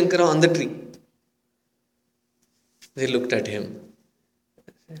Adi Shankara on the tree. They looked at him.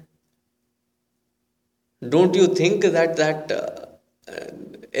 Don't you think that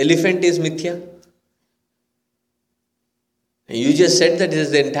elephant is mithya? You just said that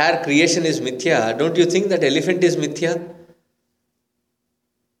the entire creation is mithya. Don't you think that elephant is mithya?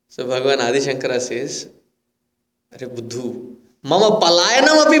 So Bhagavan Adi Shankara says, Are Buddhu, Mama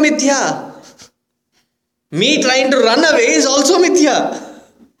palayanam api mithya. Me trying to run away is also mithya.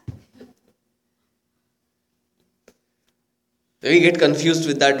 We get confused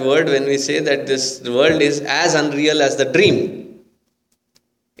with that word when we say that this world is as unreal as the dream.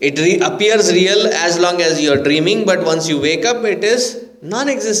 It appears real as long as you are dreaming, but once you wake up, it is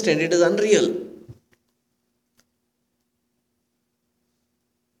non-existent, it is unreal.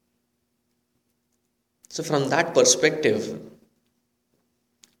 So from that perspective,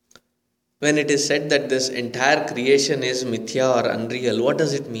 when it is said that this entire creation is mithya or unreal, what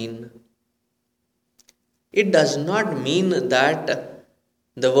does it mean? It does not mean that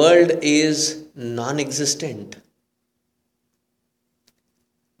the world is non-existent.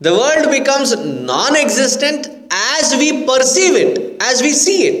 The world becomes non-existent as we perceive it, as we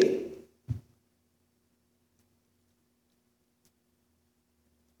see it.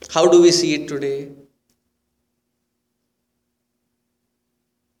 How do we see it today?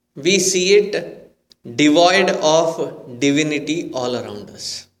 We see it devoid of divinity all around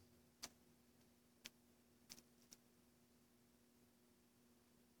us.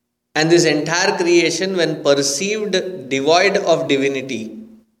 And this entire creation, when perceived devoid of divinity,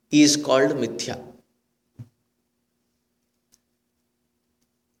 is called mithya.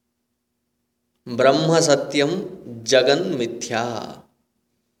 Brahma Satyam Jagan Mithya.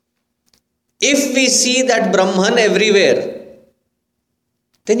 If we see that Brahman everywhere,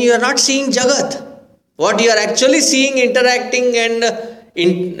 then you are not seeing Jagat. What you are actually seeing, interacting and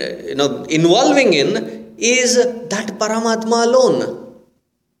involving in is that Paramatma alone.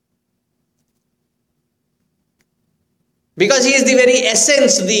 Because he is the very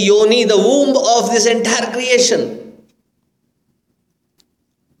essence, the yoni, the womb of this entire creation.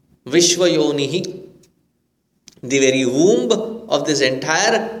 Vishwa yonihi, the very womb of this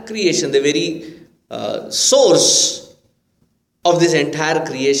entire creation, the very source of this entire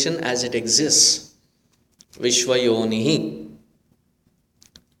creation as it exists. Vishwa yonihi.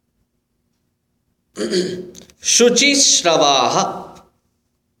 Shuchishravaha.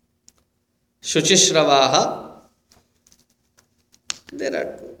 Shuchishravaha. There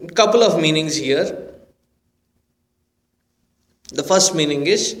are a couple of meanings here. The first meaning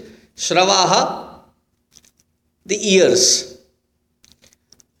is Shravaha, the ears.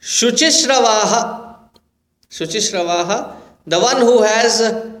 Shuchishravaha. Shuchishravaha, the one who has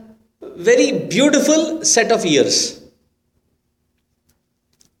a very beautiful set of ears.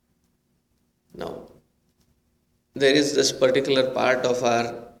 Now, there is this particular part of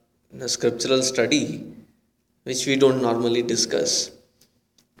our scriptural study which we don't normally discuss.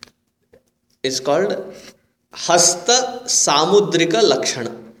 It's called Hasta Samudrika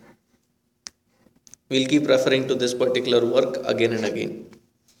Lakshana. We'll keep referring to this particular work again and again.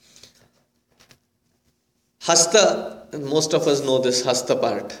 Hasta, most of us know this Hasta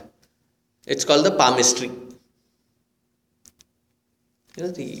part. It's called the palmistry.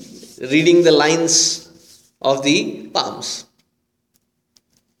 the reading the lines of the palms.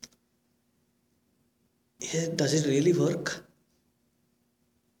 Does it really work?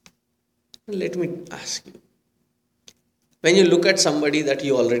 Let me ask you. When you look at somebody that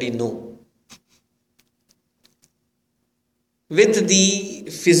you already know, with the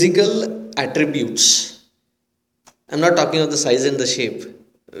physical attributes, I'm not talking of the size and the shape,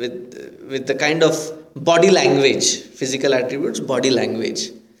 with the kind of body language, physical attributes, body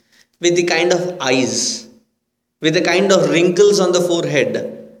language, with the kind of eyes, with the kind of wrinkles on the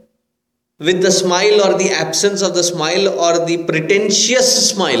forehead, with the smile or the absence of the smile or the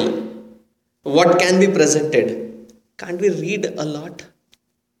pretentious smile, what can be presented? Can't we read a lot?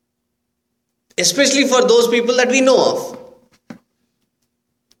 Especially for those people that we know of.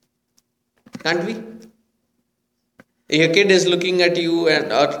 Can't we? If a kid is looking at you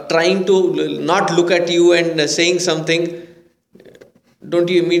and or trying to not look at you and saying something, don't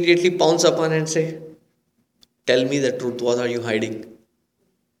you immediately pounce upon and say, tell me the truth, what are you hiding?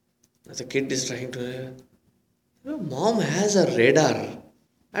 The kid is trying to, mom has a radar.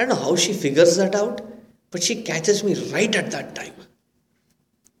 I don't know how she figures that out, but she catches me right at that time.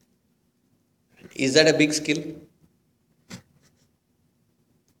 Is that a big skill?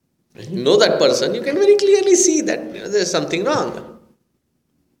 When you know that person, you can very clearly see that there's something wrong.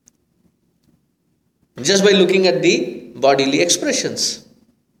 Just by looking at the bodily expressions.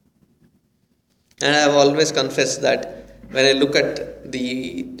 And I have always confessed that when I look at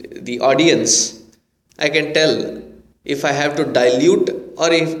the audience, I can tell if I have to dilute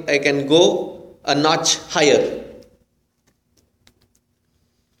or if I can go a notch higher.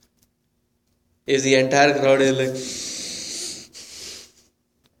 If the entire crowd is like,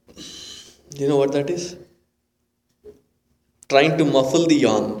 you know what that is? Trying to muffle the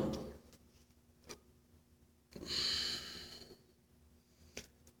yawn.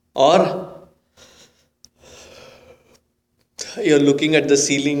 Or you're looking at the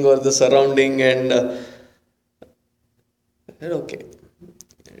ceiling or the surrounding and okay,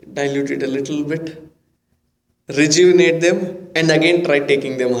 dilute it a little bit, rejuvenate them, and again try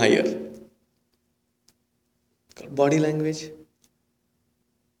taking them higher. Body language.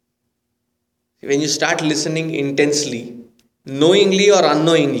 When you start listening intensely, knowingly or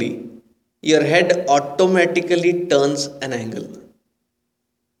unknowingly, your head automatically turns an angle.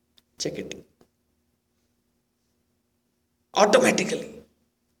 Check it. Automatically.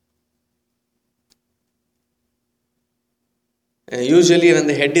 And usually when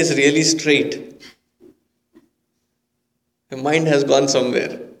the head is really straight, the mind has gone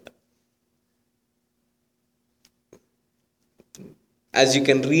somewhere. As you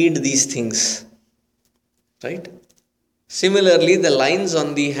can read these things, right? Similarly, the lines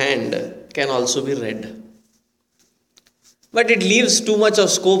on the hand can also be read. But it leaves too much of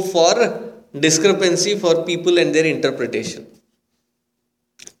scope for discrepancy for people and their interpretation.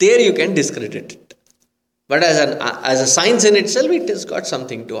 There you can discredit it. But as a science in itself, it has got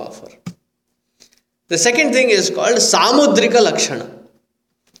something to offer. The second thing is called Samudrika Lakshana.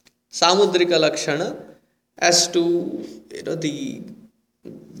 Samudrika Lakshana as to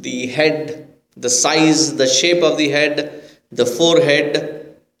the head, the size, the shape of the head, the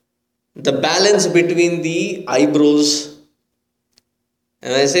forehead, the balance between the eyebrows.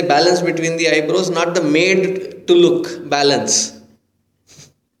 And when I say balance between the eyebrows, not the made to look balance.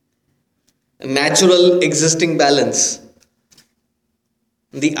 Natural existing balance.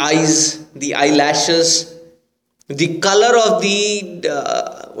 The eyes, the eyelashes, the color of the,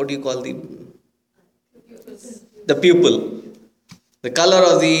 what do you call the pupil. The color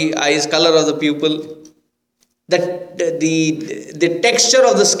of the eyes, color of the pupil, the texture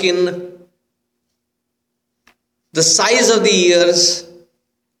of the skin, the size of the ears.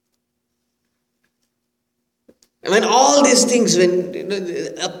 I mean, all these things, when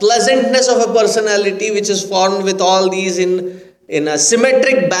a pleasantness of a personality which is formed with all these in a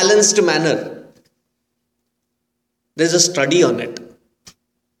symmetric, balanced manner. There's a study on it.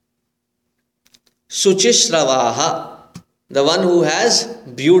 Suchishravaha, the one who has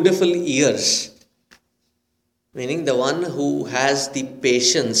beautiful ears, meaning the one who has the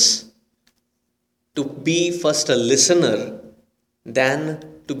patience to be first a listener than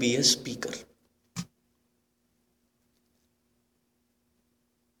to be a speaker.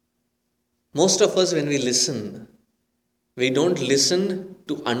 Most of us, when we listen, we don't listen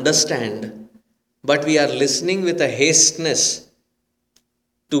to understand, but we are listening with a hasteness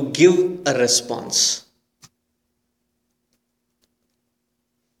to give a response.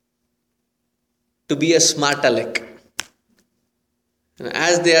 To be a smart aleck. And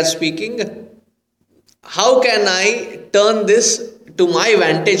as they are speaking, how can I turn this to my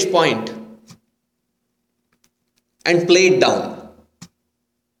vantage point and play it down.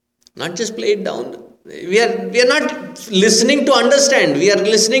 Not just play it down. We are not listening to understand. We are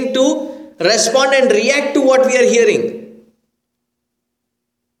listening to respond and react to what we are hearing.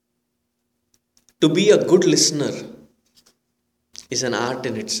 To be a good listener is an art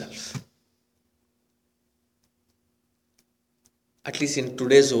in itself. At least in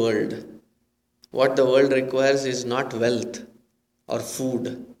today's world, what the world requires is not wealth or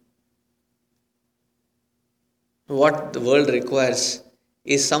food. What the world requires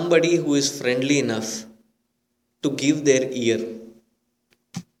is somebody who is friendly enough to give their ear.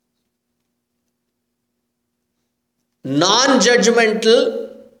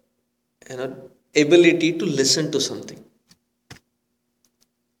 Non-judgmental, ability to listen to something.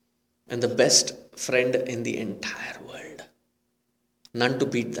 And the best friend in the entire world. None to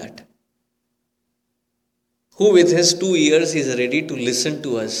beat that. Who with his 2 ears is ready to listen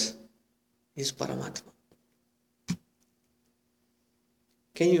to us is Paramatma.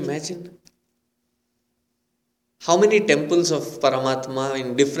 Can you imagine? How many temples of Paramatma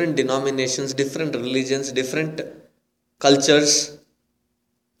in different denominations, different religions, different cultures,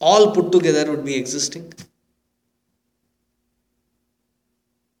 all put together would be existing?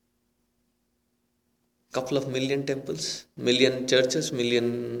 Couple of million temples, million churches,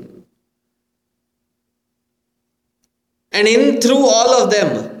 million. And in through all of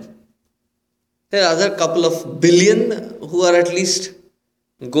them, there are other couple of billion who are at least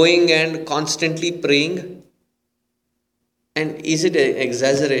going and constantly praying. And is it an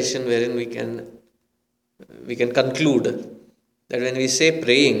exaggeration wherein we can conclude that when we say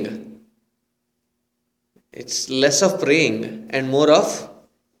praying, it's less of praying and more of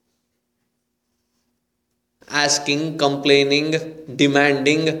asking, complaining,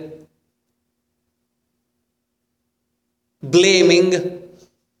 demanding, blaming.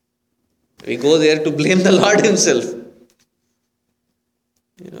 We go there to blame the Lord Himself.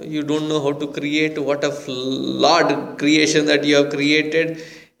 You don't know how to create. What a flawed creation that you have created.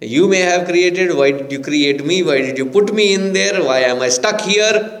 You may have created. Why did you create me? Why did you put me in there? Why am I stuck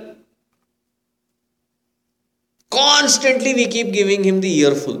here? Constantly we keep giving Him the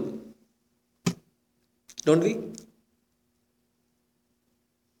earful. Don't we?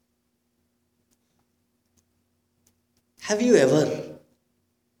 Have you ever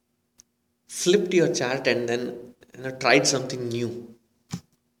flipped your chart and then tried something new?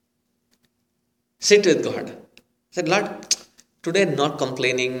 Sit with God. Said, Lord, today not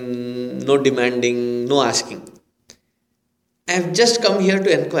complaining, no demanding, no asking. I have just come here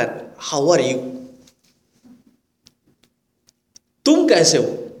to inquire. How are you? तुम कैसे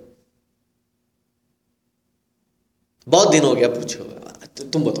हो? बहुत दिन हो गया पूछो.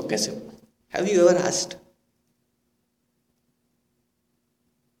 तुम बताओ कैसे हो? Have you ever asked?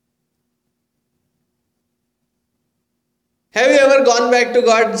 Have you ever gone back to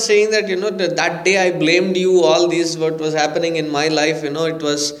God saying that, that day I blamed you, all this, what was happening in my life, it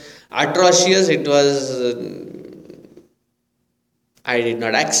was atrocious, it was, I did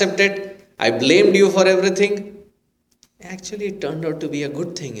not accept it, I blamed you for everything. Actually, it turned out to be a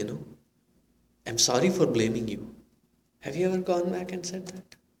good thing, I'm sorry for blaming you. Have you ever gone back and said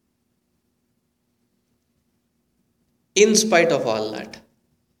that? In spite of all that,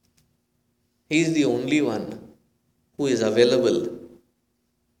 He is the only one who is available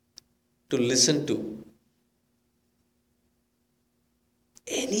to listen to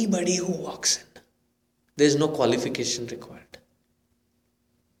anybody who walks in. There is no qualification required.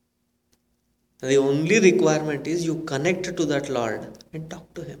 The only requirement is you connect to that Lord and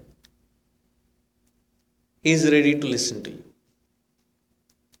talk to Him. He is ready to listen to you.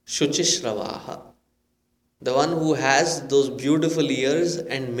 Shuchishravaha. The one who has those beautiful ears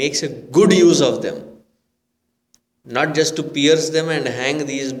and makes a good use of them. Not just to pierce them and hang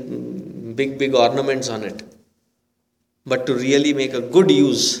these big ornaments on it, but to really make a good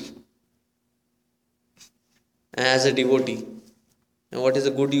use as a devotee. And what is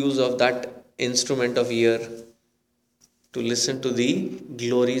the good use of that instrument of ear? To listen to the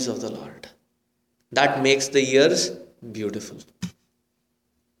glories of the Lord. That makes the ears beautiful.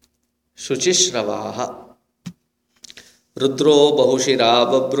 Shuchishravaha. Rudro bahushira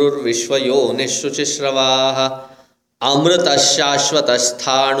babrur vishvayo nishuchishravaha. Amrita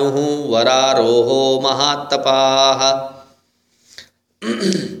shashvatasthānuhu vararoho mahatapaha.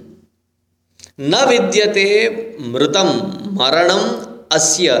 Na vidyate mrutam maranam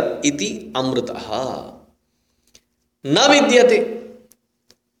asya iti amritaha. Na vidyate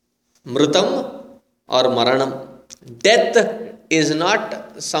mrutam or maranam. Death is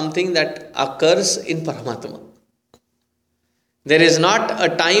not something that occurs in Paramatma. There is not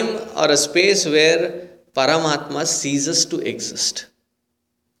a time or a space where Paramatma ceases to exist.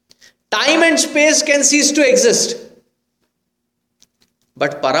 Time and space can cease to exist.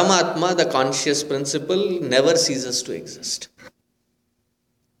 But Paramatma, the conscious principle, never ceases to exist.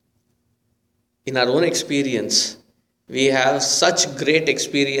 In our own experience, we have such great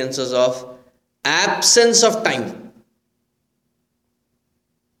experiences of absence of time.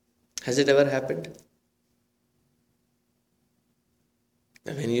 Has it ever happened?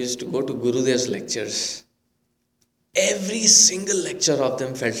 When you used to go to Gurudev's lectures, every single lecture of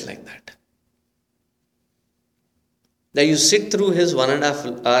them felt like that. That you sit through his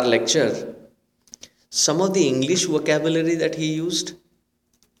 1.5 hour lecture, some of the English vocabulary that he used,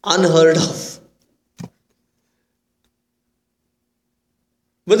 unheard of.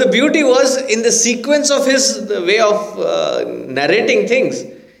 But the beauty was in the sequence of his way of narrating things.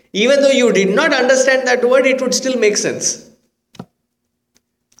 Even though you did not understand that word, it would still make sense.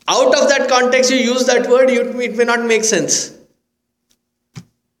 Out of that context, you use that word, it may not make sense.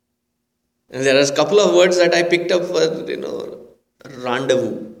 And there are a couple of words that I picked up for,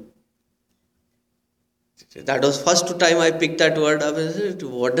 rendezvous. That was first time I picked that word up. I said,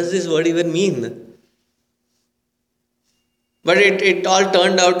 what does this word even mean? But it all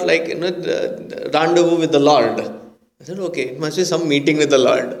turned out like, the rendezvous with the Lord. I said, okay, it must be some meeting with the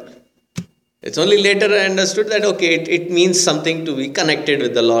Lord. It's only later I understood that, okay, it means something to be connected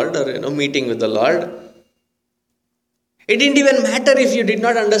with the Lord or, meeting with the Lord. It didn't even matter if you did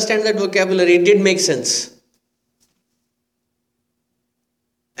not understand that vocabulary. It did make sense.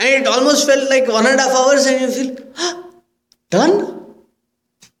 And it almost felt like 1.5 hours and you feel, done?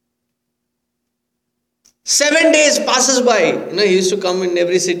 7 days passes by. He used to come in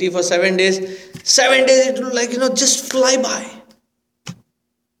every city for 7 days. 7 days it would like, just fly by.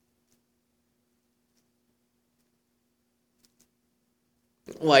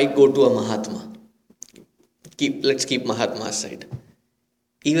 Why go to a Mahatma? Let's keep Mahatma aside.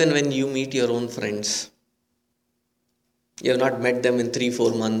 Even when you meet your own friends, you have not met them in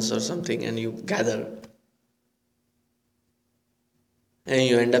 3-4 months or something, and you gather and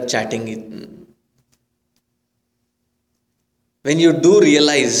you end up chatting. When you do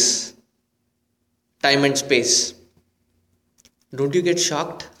realize time and space, don't you get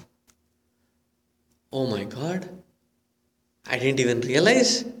shocked? Oh my God, I didn't even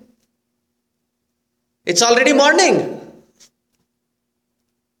realize. It's already morning.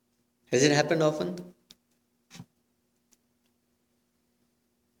 Has it happened often?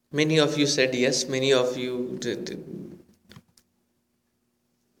 Many of you said yes, many of you did.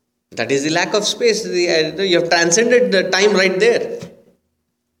 That is the lack of space. You have transcended the time right there.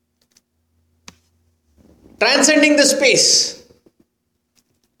 Transcending the space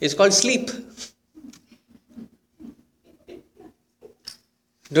is called sleep.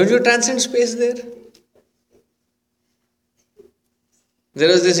 Don't you transcend space there? There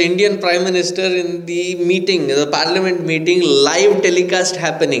was this Indian Prime Minister in the meeting, the parliament meeting, live telecast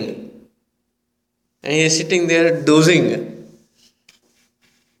happening. And he is sitting there dozing.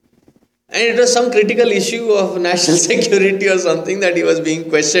 And it was some critical issue of national security or something that he was being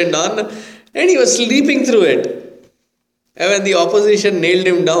questioned on. And he was sleeping through it. And when the opposition nailed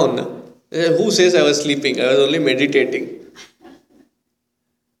him down, they said, who says I was sleeping? I was only meditating.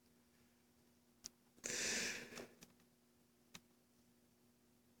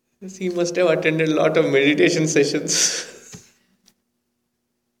 He must have attended a lot of meditation sessions.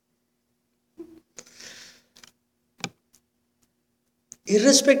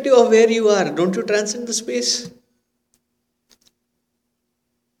 Irrespective of where you are, don't you transcend the space?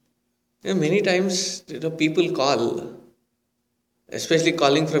 Many times, people call, especially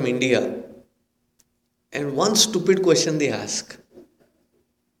calling from India, and one stupid question they ask.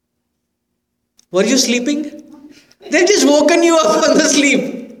 Were you sleeping? They've just woken you up from the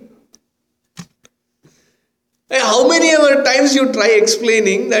sleep. How many ever times you try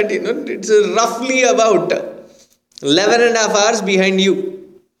explaining that, it's roughly about 11.5 hours behind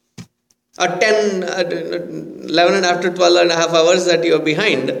you. Or 11 after 12.5 hours that you are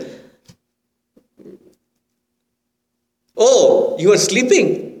behind. Oh, you are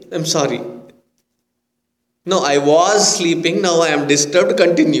sleeping? I'm sorry. No, I was sleeping. Now I am disturbed.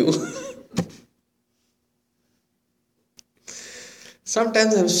 Continue.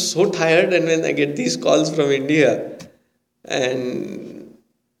 Sometimes I'm so tired, and when I get these calls from India, and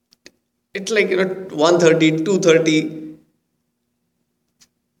it's like, 1:30, 2:30,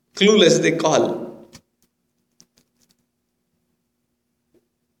 clueless they call.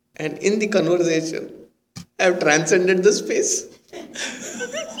 And in the conversation, I've transcended the space.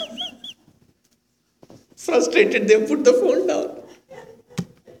 Frustrated, they put the phone down.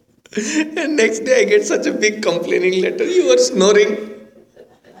 And next day I get such a big complaining letter. You were snoring.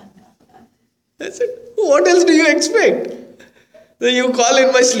 I said, what else do you expect? Then you call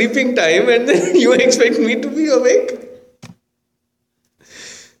in my sleeping time and then you expect me to be awake?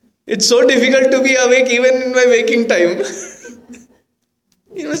 It's so difficult to be awake even in my waking time.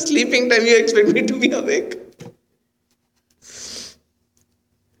 In my sleeping time you expect me to be awake?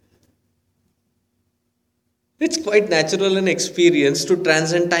 It's quite natural an experience to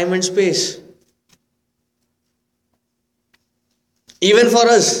transcend time and space. Even for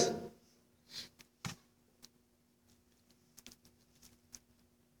us.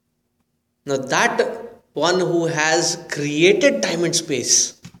 Now that one who has created time and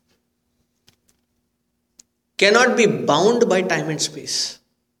space cannot be bound by time and space.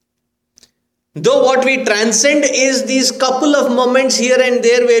 Though what we transcend is these couple of moments here and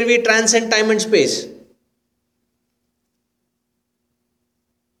there where we transcend time and space.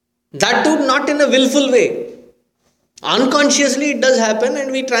 That too not in a willful way. Unconsciously it does happen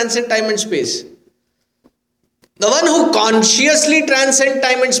and we transcend time and space. The one who consciously transcends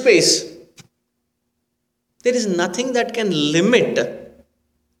time and space, there is nothing that can limit.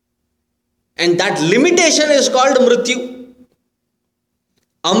 And that limitation is called mrityu.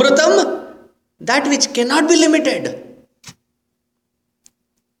 Amrutam, that which cannot be limited.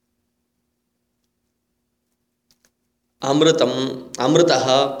 Amrutam,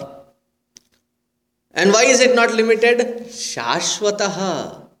 amrutaha. And why is it not limited?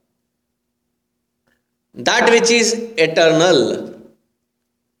 Shashvataha. That which is eternal.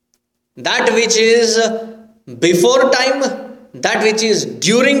 That which is before time. That which is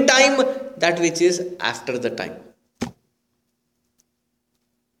during time. That which is after the time.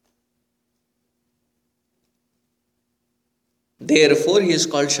 Therefore, he is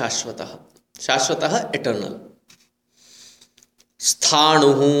called Shashvataha. Shashvataha, eternal.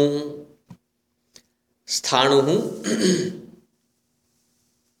 Sthanuhu. Sthanuhu.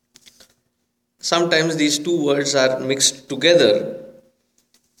 Sometimes these two words are mixed together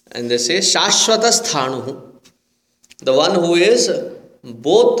and they say Shashvata Sthanuhu. The one who is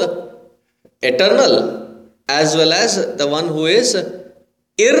both eternal as well as the one who is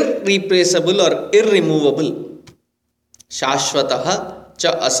irreplaceable or irremovable. Shashvataha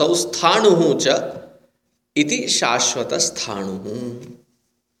cha asau sthanuhu cha iti shashvata sthanuhu.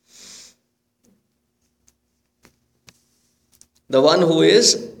 The one who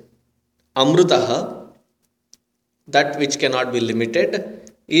is amrutaha, that which cannot be limited,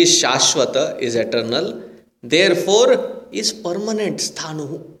 is shashvata, is eternal, therefore is permanent,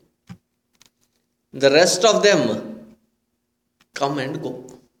 sthanuhu. The rest of them come and go.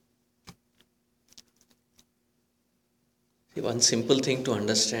 See, one simple thing to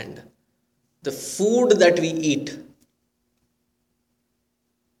understand. The food that we eat,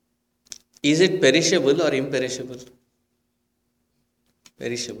 is it perishable or imperishable?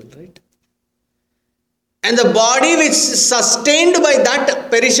 Perishable, right? And the body which is sustained by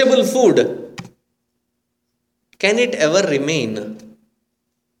that perishable food, can it ever remain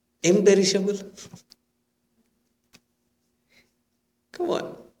imperishable? Come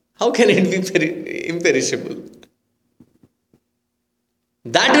on. How can it be imperishable?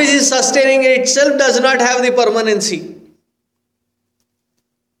 That which is sustaining itself does not have the permanency.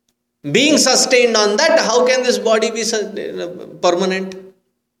 Being sustained on that, how can this body be permanent?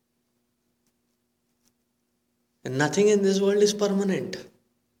 And nothing in this world is permanent.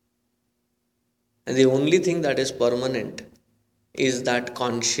 And the only thing that is permanent is that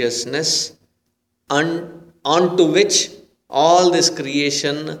consciousness onto which all this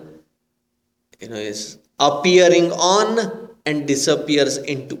creation is appearing on and disappears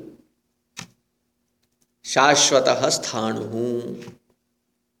into. Shashvataha sthanuhu.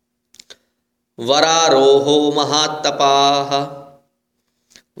 Vararoho mahattapaha.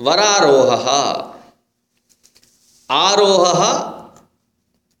 Vararohaha. Arohaha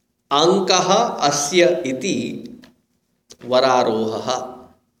ankaha asya iti vararohaha.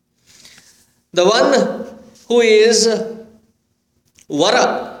 The one who is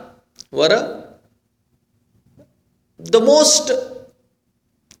Vara, the most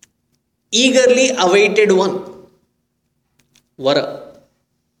eagerly awaited one. Vara.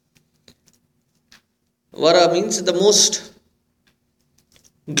 Vara means the most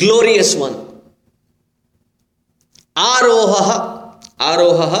glorious one. Arohaha.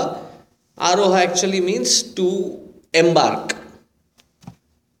 Aroha actually means to embark.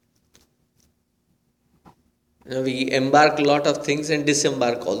 We embark a lot of things and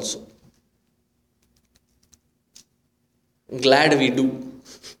disembark also. Glad we do.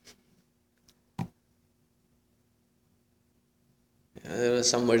 There was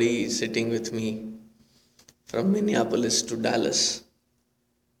somebody sitting with me from Minneapolis to Dallas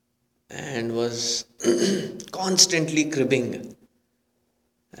and was constantly cribbing.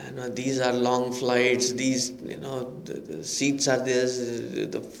 And these are long flights, these, the seats are this,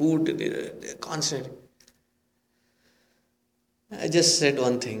 the food, constant. I just said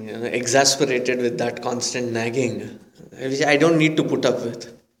one thing, exasperated with that constant nagging, which I don't need to put up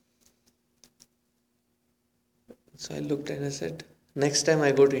with. So I looked and I said, next time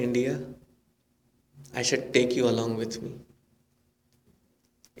I go to India, I should take you along with me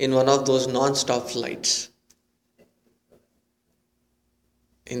in one of those non-stop flights.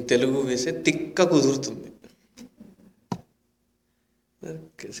 In Telugu we say tikka kudurtundi,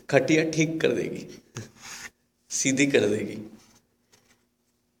 खटिया ठीक कर देगी, सीधी कर देगी.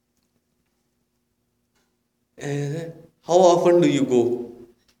 How often do you go?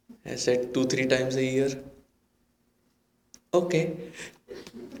 I said 2-3 times a year. Okay.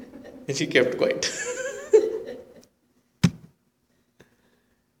 And she kept quiet.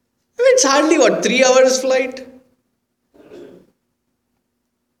 It's hardly 3 hours flight.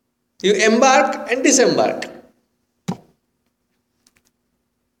 You embark and disembark.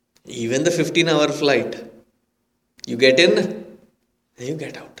 Even the 15-hour flight, you get in and you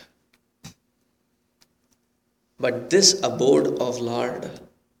get out. But this abode of Lord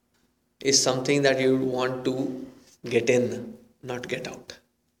is something that you want to get in, not get out.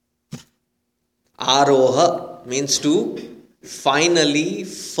 Aroha means to finally,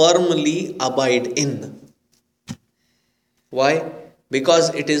 firmly abide in. Why?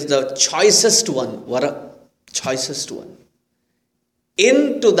 Because it is the choicest one, Vara, choicest one.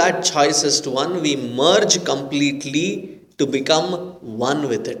 Into that choicest one, we merge completely to become one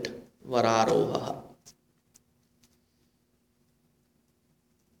with it. Vararoha.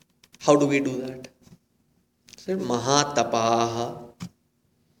 How do we do that? Mahatapaha.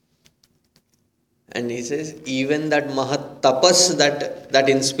 And he says, even that mahatapas, that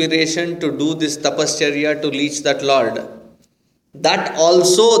inspiration to do this tapascharya to reach that Lord, that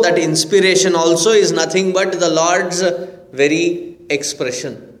also, that inspiration also is nothing but the Lord's very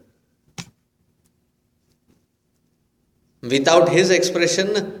expression. Without His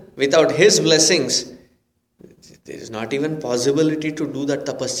expression, without His blessings, there is not even possibility to do that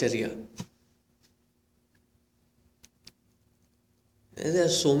tapascharya. There are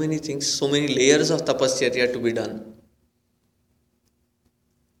so many things, so many layers of tapascharya to be done.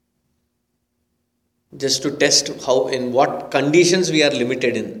 Just to test how, in what conditions we are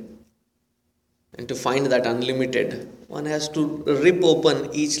limited in. And to find that unlimited, one has to rip open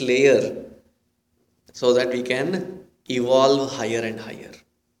each layer so that we can evolve higher and higher.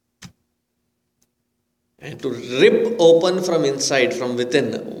 And to rip open from inside, from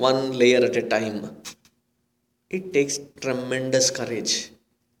within, one layer at a time, it takes tremendous courage.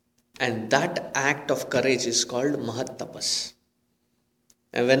 And that act of courage is called Mahat Tapas.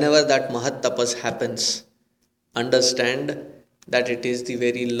 And whenever that Mahat Tapas happens, understand that it is the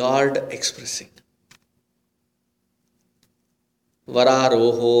very Lord expressing.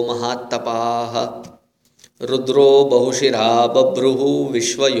 Vararoho Mahatapaha Rudro Bahushira Babruhu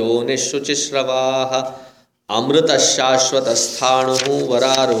Vishwayonishu Chishravaha Amrita Shashvatasthanu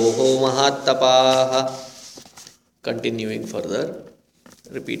Vararoho Mahatapaha. Continuing further,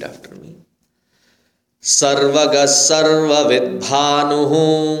 repeat after me. Sarvaga Sarva Vidbhanuhu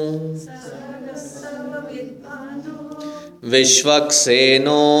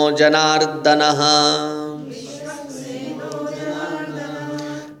Vishwakseno Janardanaha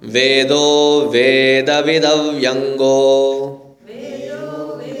Vedo Veda Vidavyango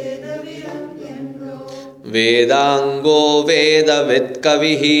Vedango Veda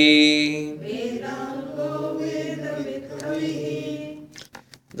Vidkavihi.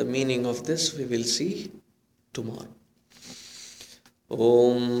 The meaning of this we will see tomorrow.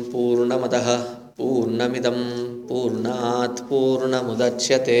 Om Purnamadaha Purnamidam Purnat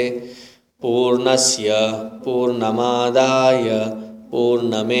Purnamudachyate Purnasya Purnamadaya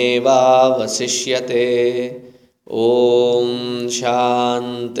Purnameva Vasishyate. Om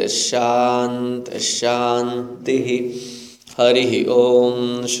Shanti Shanti Shanti. Harihi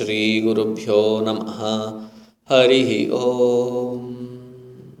Om Shri Gurubhyo Namaha. Harihi Om.